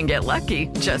 you can get lucky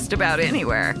just about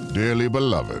anywhere. Dearly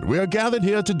beloved, we are gathered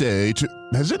here today to...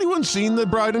 Has anyone seen the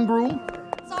bride and groom?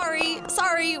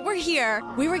 Sorry, we're here.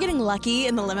 We were getting lucky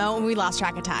in the limo and we lost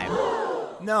track of time.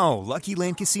 No, Lucky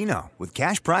Land Casino, with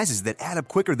cash prizes that add up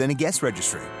quicker than a guest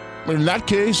registry. In that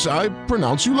case, I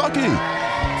pronounce you lucky.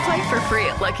 Play for free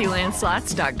at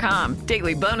LuckyLandSlots.com.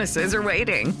 Daily bonuses are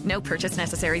waiting. No purchase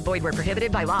necessary. Void where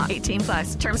prohibited by law.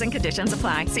 18+. Terms and conditions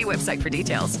apply. See website for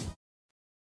details.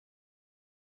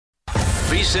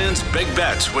 VSiN's Big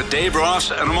Bets with Dave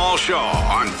Ross and Amal Shaw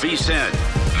on VSiN,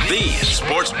 the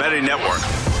sports betting network.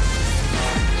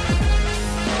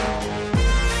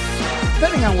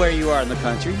 Depending on where you are in the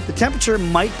country, the temperature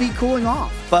might be cooling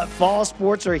off, but fall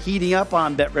sports are heating up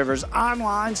on BetRivers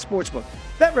Online Sportsbook.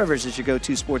 BetRivers is your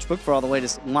go-to sportsbook for all the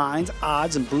latest lines,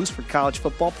 odds, and boosts for college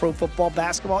football, pro football,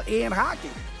 basketball, and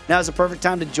hockey. Now is the perfect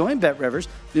time to join BetRivers.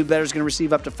 New bettors going to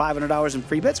receive up to $500 in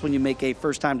free bets when you make a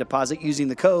first-time deposit using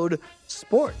the code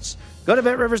SPORTS. Go to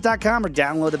BetRivers.com or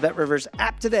download the BetRivers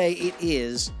app today. It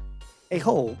is a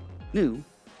whole new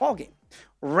ballgame.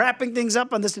 Wrapping things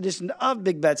up on this edition of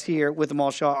Big Bets here with Amal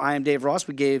Shaw, I am Dave Ross.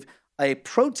 We gave a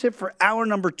pro tip for hour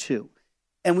number 2.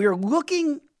 And we are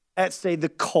looking at, say, the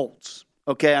Colts,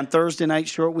 okay, on Thursday night,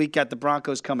 short week, got the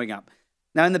Broncos coming up.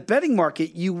 Now, in the betting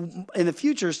market, you in the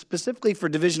future, specifically for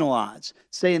divisional odds,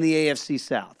 say in the AFC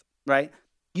South, right,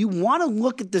 you want to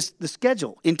look at the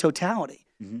schedule in totality.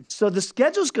 Mm-hmm. So the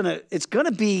schedule's it's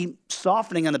gonna be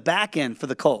softening on the back end for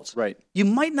the Colts. Right. You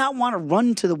might not want to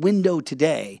run to the window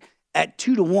today at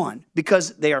 2-1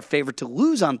 because they are favored to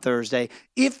lose on Thursday.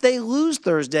 If they lose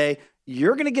Thursday,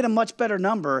 you're going to get a much better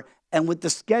number. And with the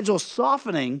schedule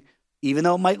softening, even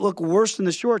though it might look worse in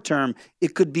the short term,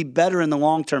 it could be better in the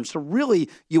long term. So really,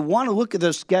 you want to look at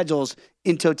those schedules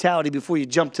in totality before you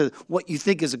jump to what you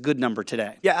think is a good number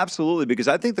today. Yeah, absolutely. Because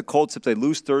I think the Colts, if they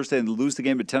lose Thursday and lose the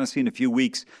game to Tennessee in a few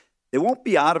weeks, they won't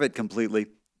be out of it completely.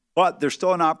 But there's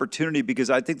still an opportunity because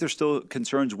I think there's still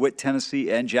concerns with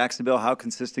Tennessee and Jacksonville. How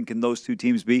consistent can those two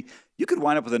teams be? You could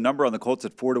wind up with a number on the Colts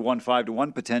at 4-1,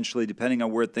 5-1 potentially, depending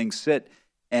on where things sit,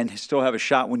 and still have a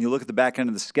shot when you look at the back end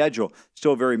of the schedule.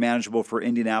 Still very manageable for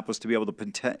Indianapolis to be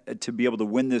able to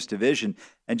win this division.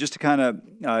 And just to kind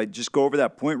of just go over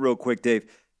that point real quick, Dave.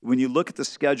 When you look at the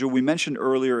schedule, we mentioned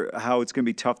earlier how it's going to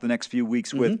be tough the next few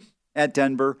weeks with at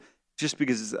Denver. Just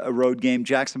because it's a road game,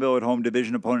 Jacksonville at home,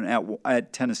 division opponent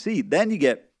at Tennessee. Then you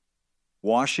get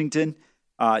Washington,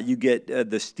 you get the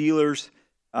Steelers,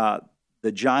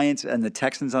 the Giants, and the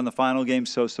Texans on the final game.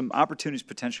 So some opportunities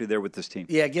potentially there with this team.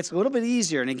 Yeah, it gets a little bit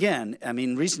easier. And again, I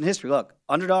mean, recent history. Look,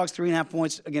 underdogs 3.5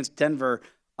 points against Denver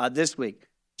this week.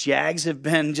 Jags have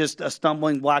been just a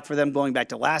stumbling block for them going back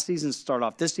to last season, start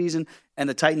off this season, and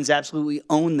the Titans absolutely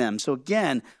own them. So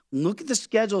again, look at the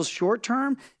schedules short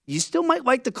term. You still might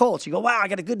like the Colts. You go, wow, I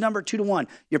got a good number, 2-1.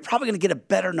 You're probably going to get a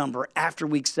better number after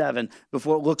week 7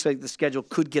 before it looks like the schedule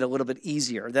could get a little bit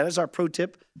easier. That is our pro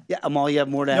tip. Yeah, Amal, you have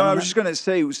more to add? No, I was just going to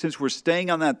say, since we're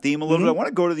staying on that theme a little bit, I want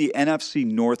to go to the NFC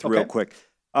North real quick.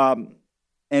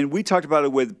 And we talked about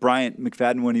it with Bryant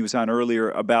McFadden when he was on earlier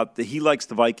about he likes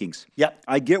the Vikings. Yep.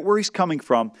 I get where he's coming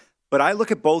from, but I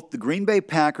look at both the Green Bay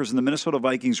Packers and the Minnesota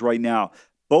Vikings right now.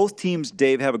 Both teams,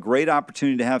 Dave, have a great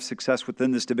opportunity to have success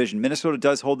within this division. Minnesota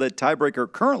does hold that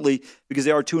tiebreaker currently because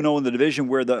they are 2-0 in the division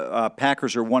where the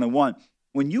Packers are 1-1.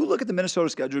 When you look at the Minnesota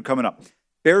schedule coming up,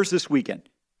 Bears this weekend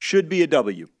should be a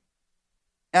W.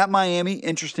 At Miami,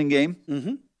 interesting game.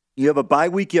 Mm-hmm. You have a bye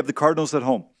week. You have the Cardinals at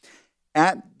home.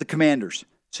 At the Commanders.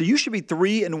 So you should be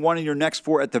 3-1 in your next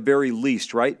 4 at the very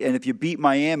least, right? And if you beat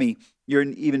Miami, you're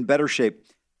in even better shape.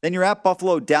 Then you're at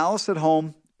Buffalo, Dallas at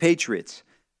home, Patriots.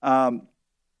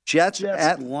 Jets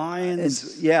at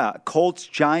Lions. Yeah, Colts,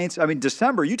 Giants. I mean,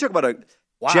 December, you talk about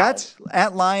Jets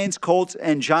at Lions, Colts,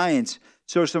 and Giants.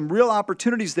 So some real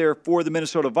opportunities there for the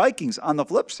Minnesota Vikings. On the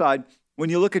flip side, when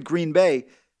you look at Green Bay,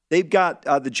 they've got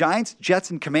the Giants,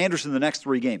 Jets, and Commanders in the next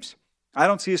 3 games. I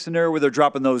don't see a scenario where they're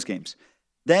dropping those games.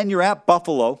 Then you're at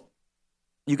Buffalo.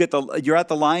 You're at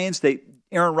the Lions.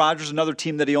 Aaron Rodgers, another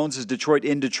team that he owns, is Detroit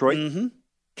in Detroit. Mm-hmm.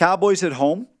 Cowboys at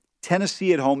home,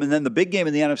 Tennessee at home, and then the big game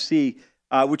in the NFC,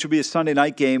 which will be a Sunday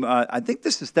night game. I think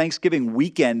this is Thanksgiving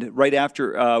weekend, right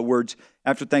after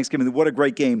Thanksgiving. What a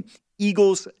great game!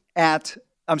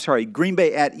 Green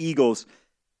Bay at Eagles.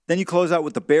 Then you close out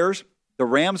with the Bears. The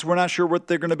Rams, we're not sure what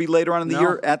they're going to be later on in the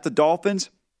year. At the Dolphins,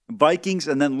 Vikings,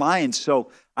 and then Lions.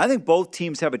 So I think both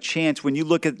teams have a chance when you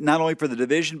look at not only for the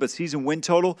division but season win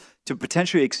total to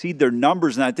potentially exceed their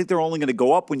numbers. And I think they're only going to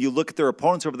go up when you look at their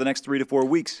opponents over the next 3 to 4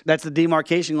 weeks. That's the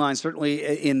demarcation line,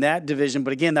 certainly in that division.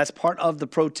 But again, that's part of the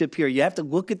pro tip here. You have to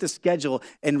look at the schedule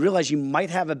and realize you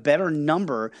might have a better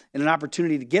number and an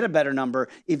opportunity to get a better number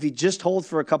if you just hold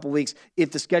for a couple weeks.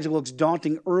 If the schedule looks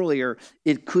daunting earlier,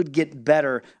 it could get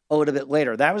better a little bit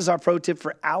later. That was our pro tip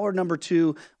for hour number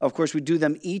 2. Of course, we do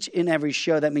them each in every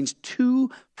show. That means 2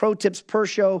 pro tips per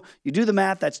show. You do the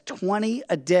math, that's 20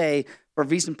 a day for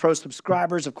VSiN Pro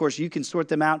subscribers. Of course, you can sort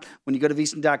them out when you go to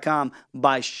VSiN.com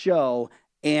by show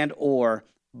and or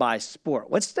by sport.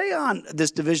 Let's stay on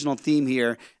this divisional theme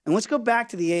here, and let's go back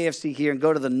to the AFC here and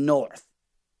go to the North.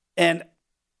 And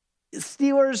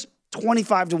Steelers,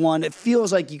 25-1. It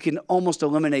feels like you can almost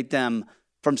eliminate them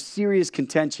from serious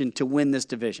contention to win this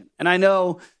division. And I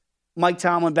know Mike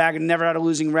Tomlin back and never had a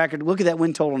losing record. Look at that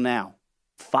win total now,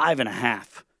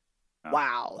 5.5.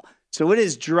 Wow. So it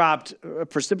has dropped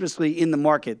precipitously in the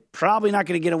market. Probably not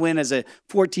going to get a win as a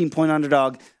 14-point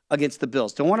underdog against the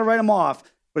Bills. Don't want to write them off,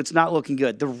 but it's not looking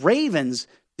good. The Ravens,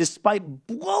 despite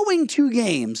blowing 2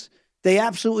 games, they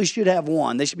absolutely should have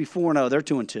won. They should be 4-0. They're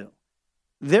 2-2.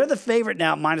 They're the favorite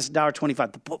now, minus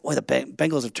 $1.25. Boy, the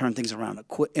Bengals have turned things around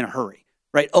in a hurry.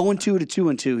 Right, 0-2 to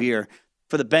 2-2 here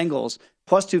for the Bengals,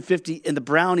 plus 250. And the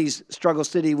Brownies struggle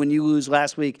city when you lose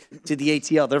last week to the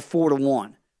ATL. They're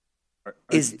 4-1.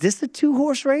 Is this a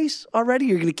 2-horse race already?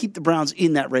 You're going to keep the Browns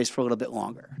in that race for a little bit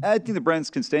longer? I think the Browns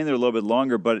can stay in there a little bit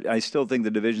longer, but I still think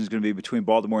the division is going to be between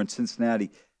Baltimore and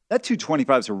Cincinnati. That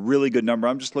 225 is a really good number.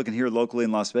 I'm just looking here locally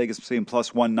in Las Vegas, seeing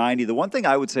plus 190. The one thing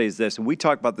I would say is this, and we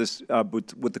talked about this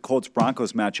with the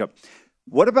Colts-Broncos matchup.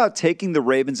 What about taking the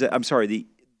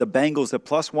Bengals at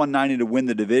plus 190 to win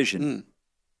the division,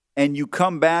 and you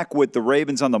come back with the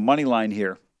Ravens on the money line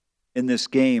here in this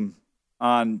game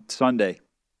on Sunday.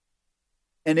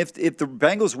 And if the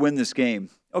Bengals win this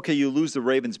game, okay, you lose the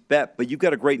Ravens bet, but you've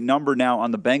got a great number now on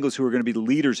the Bengals who are going to be the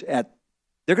leaders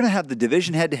they're going to have the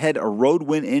division head-to-head, a road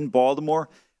win in Baltimore.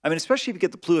 I mean, especially if you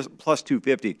get the plus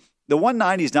 250. The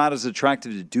 190 is not as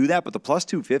attractive to do that, but the plus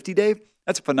 250, Dave,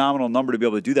 that's a phenomenal number to be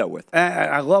able to do that with.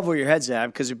 I love where your head's at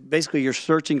because basically you're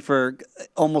searching for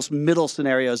almost middle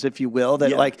scenarios, if you will.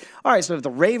 That all right, so if the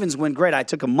Ravens win, great, I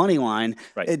took a money line.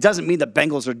 Right. It doesn't mean the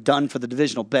Bengals are done for the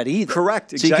divisional bet either.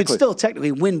 Correct, exactly. So you could still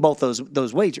technically win both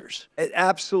those wagers.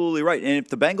 Absolutely right. And if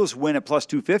the Bengals win at plus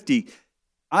 250,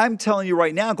 I'm telling you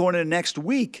right now, going into next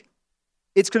week,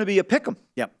 it's going to be a pick'em.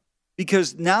 Yep.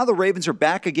 Because now the Ravens are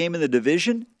back a game in the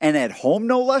division, and at home,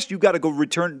 no less. You've got to go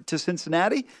return to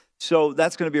Cincinnati. So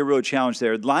that's going to be a real challenge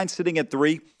there. Line sitting at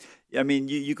 3. I mean,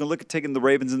 you can look at taking the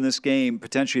Ravens in this game,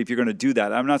 potentially, if you're going to do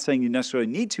that. I'm not saying you necessarily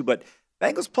need to, but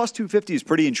Bengals plus 250 is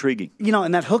pretty intriguing. You know,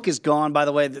 and that hook is gone, by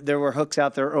the way. There were hooks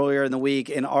out there earlier in the week,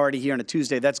 and already here on a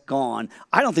Tuesday, that's gone.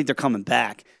 I don't think they're coming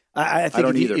back. I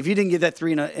think if you didn't get that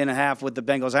 3.5 with the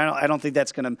Bengals, I don't think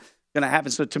that's going to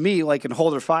happen. So to me, like in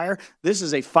hold or fire, this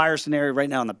is a fire scenario right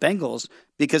now in the Bengals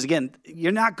because, again,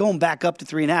 you're not going back up to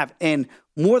 3.5. And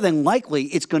more than likely,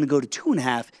 it's going to go to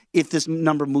 2.5 if this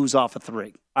number moves off of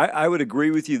 3. I would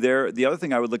agree with you there. The other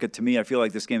thing I would look at, to me, I feel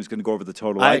like this game is going to go over the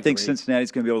total. I think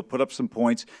Cincinnati's going to be able to put up some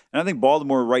points. And I think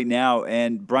Baltimore right now,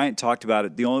 and Bryant talked about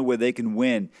it, the only way they can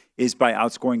win is by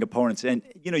outscoring opponents. And,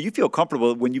 you know, you feel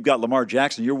comfortable when you've got Lamar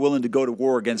Jackson. You're willing to go to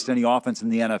war against any offense in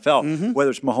the NFL, whether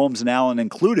it's Mahomes and Allen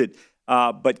included.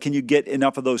 But can you get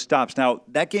enough of those stops? Now,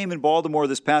 that game in Baltimore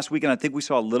this past weekend, I think we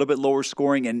saw a little bit lower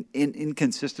scoring and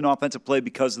inconsistent offensive play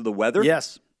because of the weather.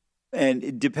 Yes.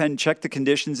 And check the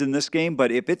conditions in this game.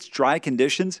 But if it's dry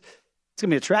conditions, it's going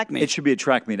to be a track meet. It should be a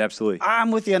track meet, absolutely.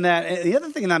 I'm with you on that. And the other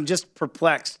thing that I'm just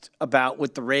perplexed about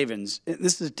with the Ravens,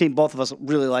 this is a team both of us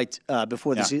really liked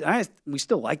before the season. We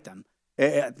still like them.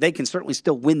 They can certainly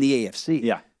still win the AFC.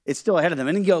 Yeah. It's still ahead of them.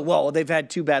 And you go, well, they've had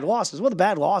 2 bad losses. Well, the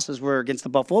bad losses were against the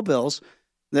Buffalo Bills.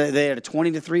 They had a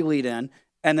 20-3 lead in,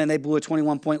 and then they blew a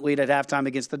 21-point lead at halftime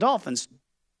against the Dolphins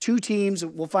two teams.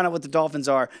 We'll find out what the Dolphins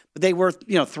are, but they were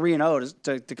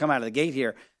 3-0 to come out of the gate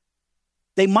here.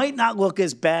 They might not look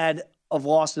as bad of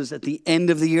losses at the end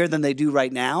of the year than they do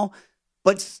right now,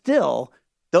 but still,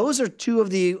 those are two of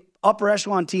the upper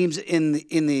echelon teams in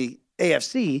the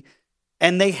AFC,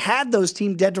 and they had those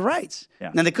teams dead to rights.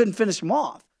 Yeah. And they couldn't finish them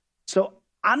off. So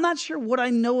I'm not sure what I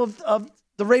know of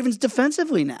the Ravens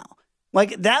defensively now.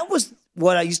 Like, that was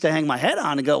what I used to hang my head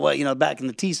on and go, well, back in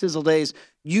the T-Sizzle days,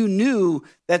 you knew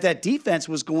that defense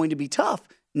was going to be tough.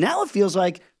 Now it feels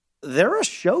like they're a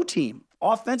show team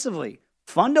offensively.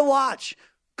 Fun to watch.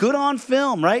 Good on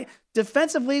film, right?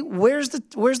 Defensively, where's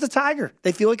the Tiger?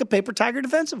 They feel like a paper tiger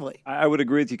defensively. I would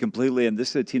agree with you completely. And this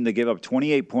is a team that gave up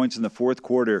 28 points in the fourth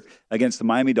quarter against the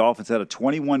Miami Dolphins, had a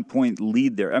 21-point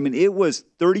lead there. I mean, it was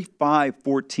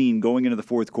 35-14 going into the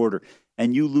fourth quarter,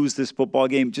 and you lose this football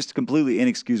game, just completely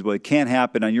inexcusable. It can't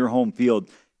happen on your home field.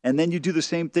 And then you do the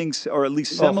same things, or at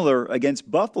least similar, against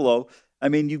Buffalo. I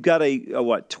mean, you've got a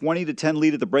 20-10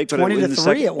 lead at the break.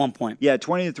 20-3 at one point. Yeah,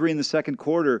 20-3 in the second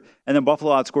quarter, and then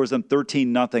Buffalo outscores them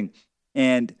 13-0.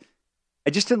 And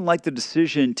I just didn't like the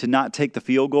decision to not take the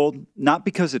field goal, not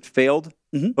because it failed,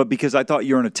 but because I thought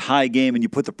you're in a tie game and you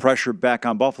put the pressure back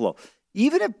on Buffalo.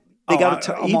 Even if they got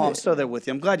a I'm also there with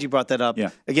you. I'm glad you brought that up. Yeah.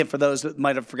 Again, for those that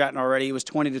might have forgotten already, it was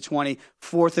 20-20,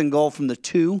 4th and goal from the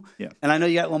 2. Yeah. And I know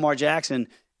you got Lamar Jackson.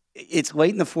 It's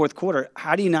late in the fourth quarter.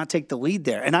 How do you not take the lead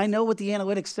there? And I know what the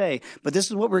analytics say, but this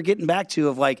is what we're getting back to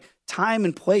of like time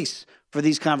and place for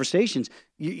these conversations.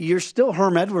 You're still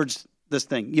Herm Edwards, this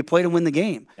thing. You play to win the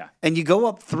game. Yeah. And you go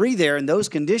up 3 there in those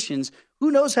conditions. Who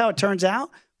knows how it turns out?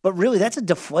 But really, that's a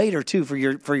deflator, too,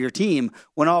 for your team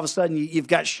when all of a sudden you've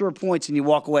got sure points and you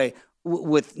walk away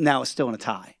with now still in a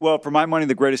tie. Well, for my money,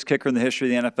 the greatest kicker in the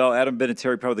history of the NFL. Adam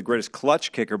Vinatieri, probably the greatest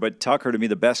clutch kicker, but Tucker, to me,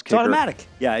 the best kicker. It's automatic.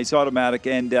 Yeah, he's automatic.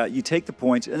 And you take the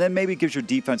points, and then maybe it gives your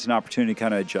defense an opportunity to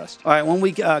kind of adjust. All right, when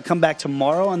we come back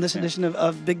tomorrow on this edition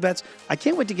of Big Bets, I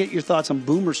can't wait to get your thoughts on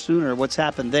Boomer Sooner, what's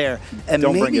happened there. And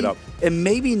Don't bring it up. And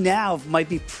maybe now might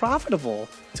be profitable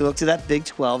to look to that Big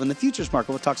 12 in the futures market.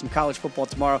 We'll talk some college football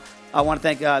tomorrow. I want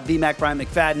to thank B-Mac, Brian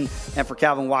McFadden, and for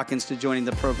Calvin Watkins to joining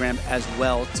the program as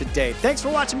well today. Thanks for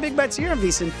watching Big Bets here on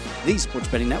VSiN, the Sports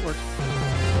Betting Network.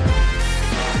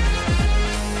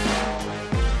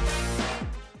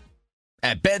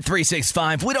 At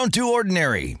Bet365, we don't do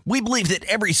ordinary. We believe that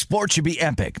every sport should be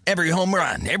epic. Every home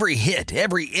run, every hit,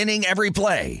 every inning, every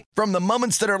play. From the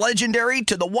moments that are legendary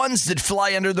to the ones that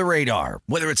fly under the radar.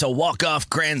 Whether it's a walk-off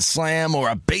grand slam or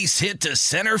a base hit to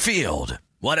center field.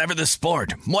 Whatever the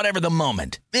sport, whatever the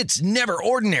moment, it's never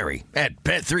ordinary at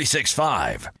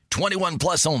Bet365. 21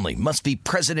 plus only. Must be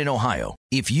present in Ohio.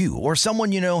 If you or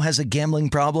someone you know has a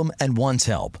gambling problem and wants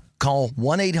help, call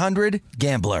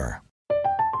 1-800-GAMBLER.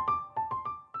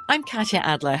 I'm Katya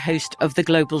Adler, host of The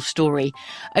Global Story.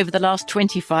 Over the last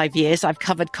 25 years, I've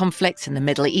covered conflicts in the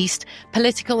Middle East,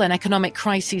 political and economic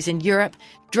crises in Europe,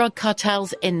 drug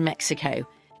cartels in Mexico.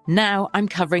 Now I'm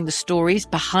covering the stories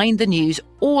behind the news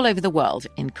all over the world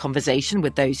in conversation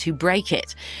with those who break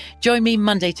it. Join me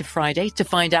Monday to Friday to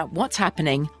find out what's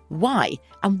happening, why,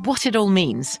 and what it all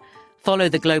means. Follow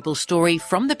The Global Story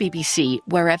from the BBC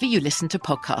wherever you listen to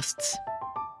podcasts.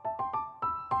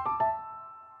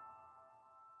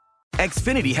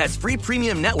 Xfinity has free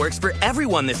premium networks for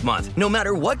everyone this month, no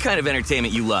matter what kind of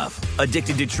entertainment you love.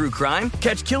 Addicted to true crime?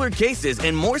 Catch killer cases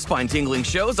and more spine-tingling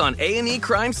shows on A&E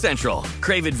Crime Central.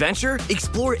 Crave adventure?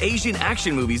 Explore Asian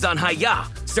action movies on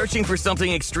Hi-YAH. Searching for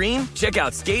something extreme? Check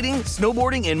out skating,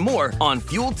 snowboarding, and more on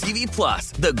Fuel TV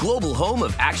Plus, the global home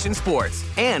of action sports.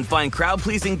 And find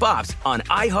crowd-pleasing bops on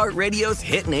iHeartRadio's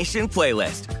Hit Nation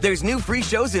playlist. There's new free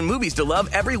shows and movies to love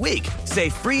every week. Say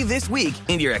free this week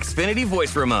in your Xfinity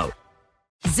voice remote.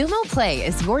 Xumo Play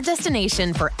is your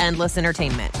destination for endless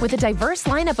entertainment. With a diverse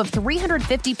lineup of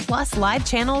 350-plus live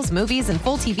channels, movies, and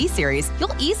full TV series,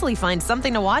 you'll easily find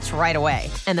something to watch right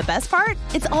away. And the best part?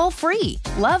 It's all free.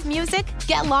 Love music?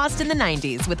 Get lost in the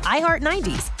 90s with iHeart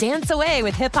 90s. Dance away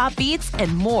with hip-hop beats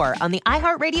and more on the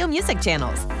iHeartRadio music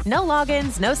channels. No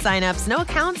logins, no signups, no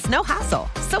accounts, no hassle.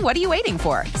 So what are you waiting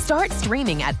for? Start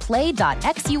streaming at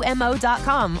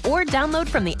play.xumo.com or download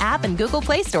from the app and Google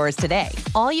Play stores today.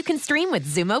 All you can stream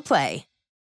with Xumo Play.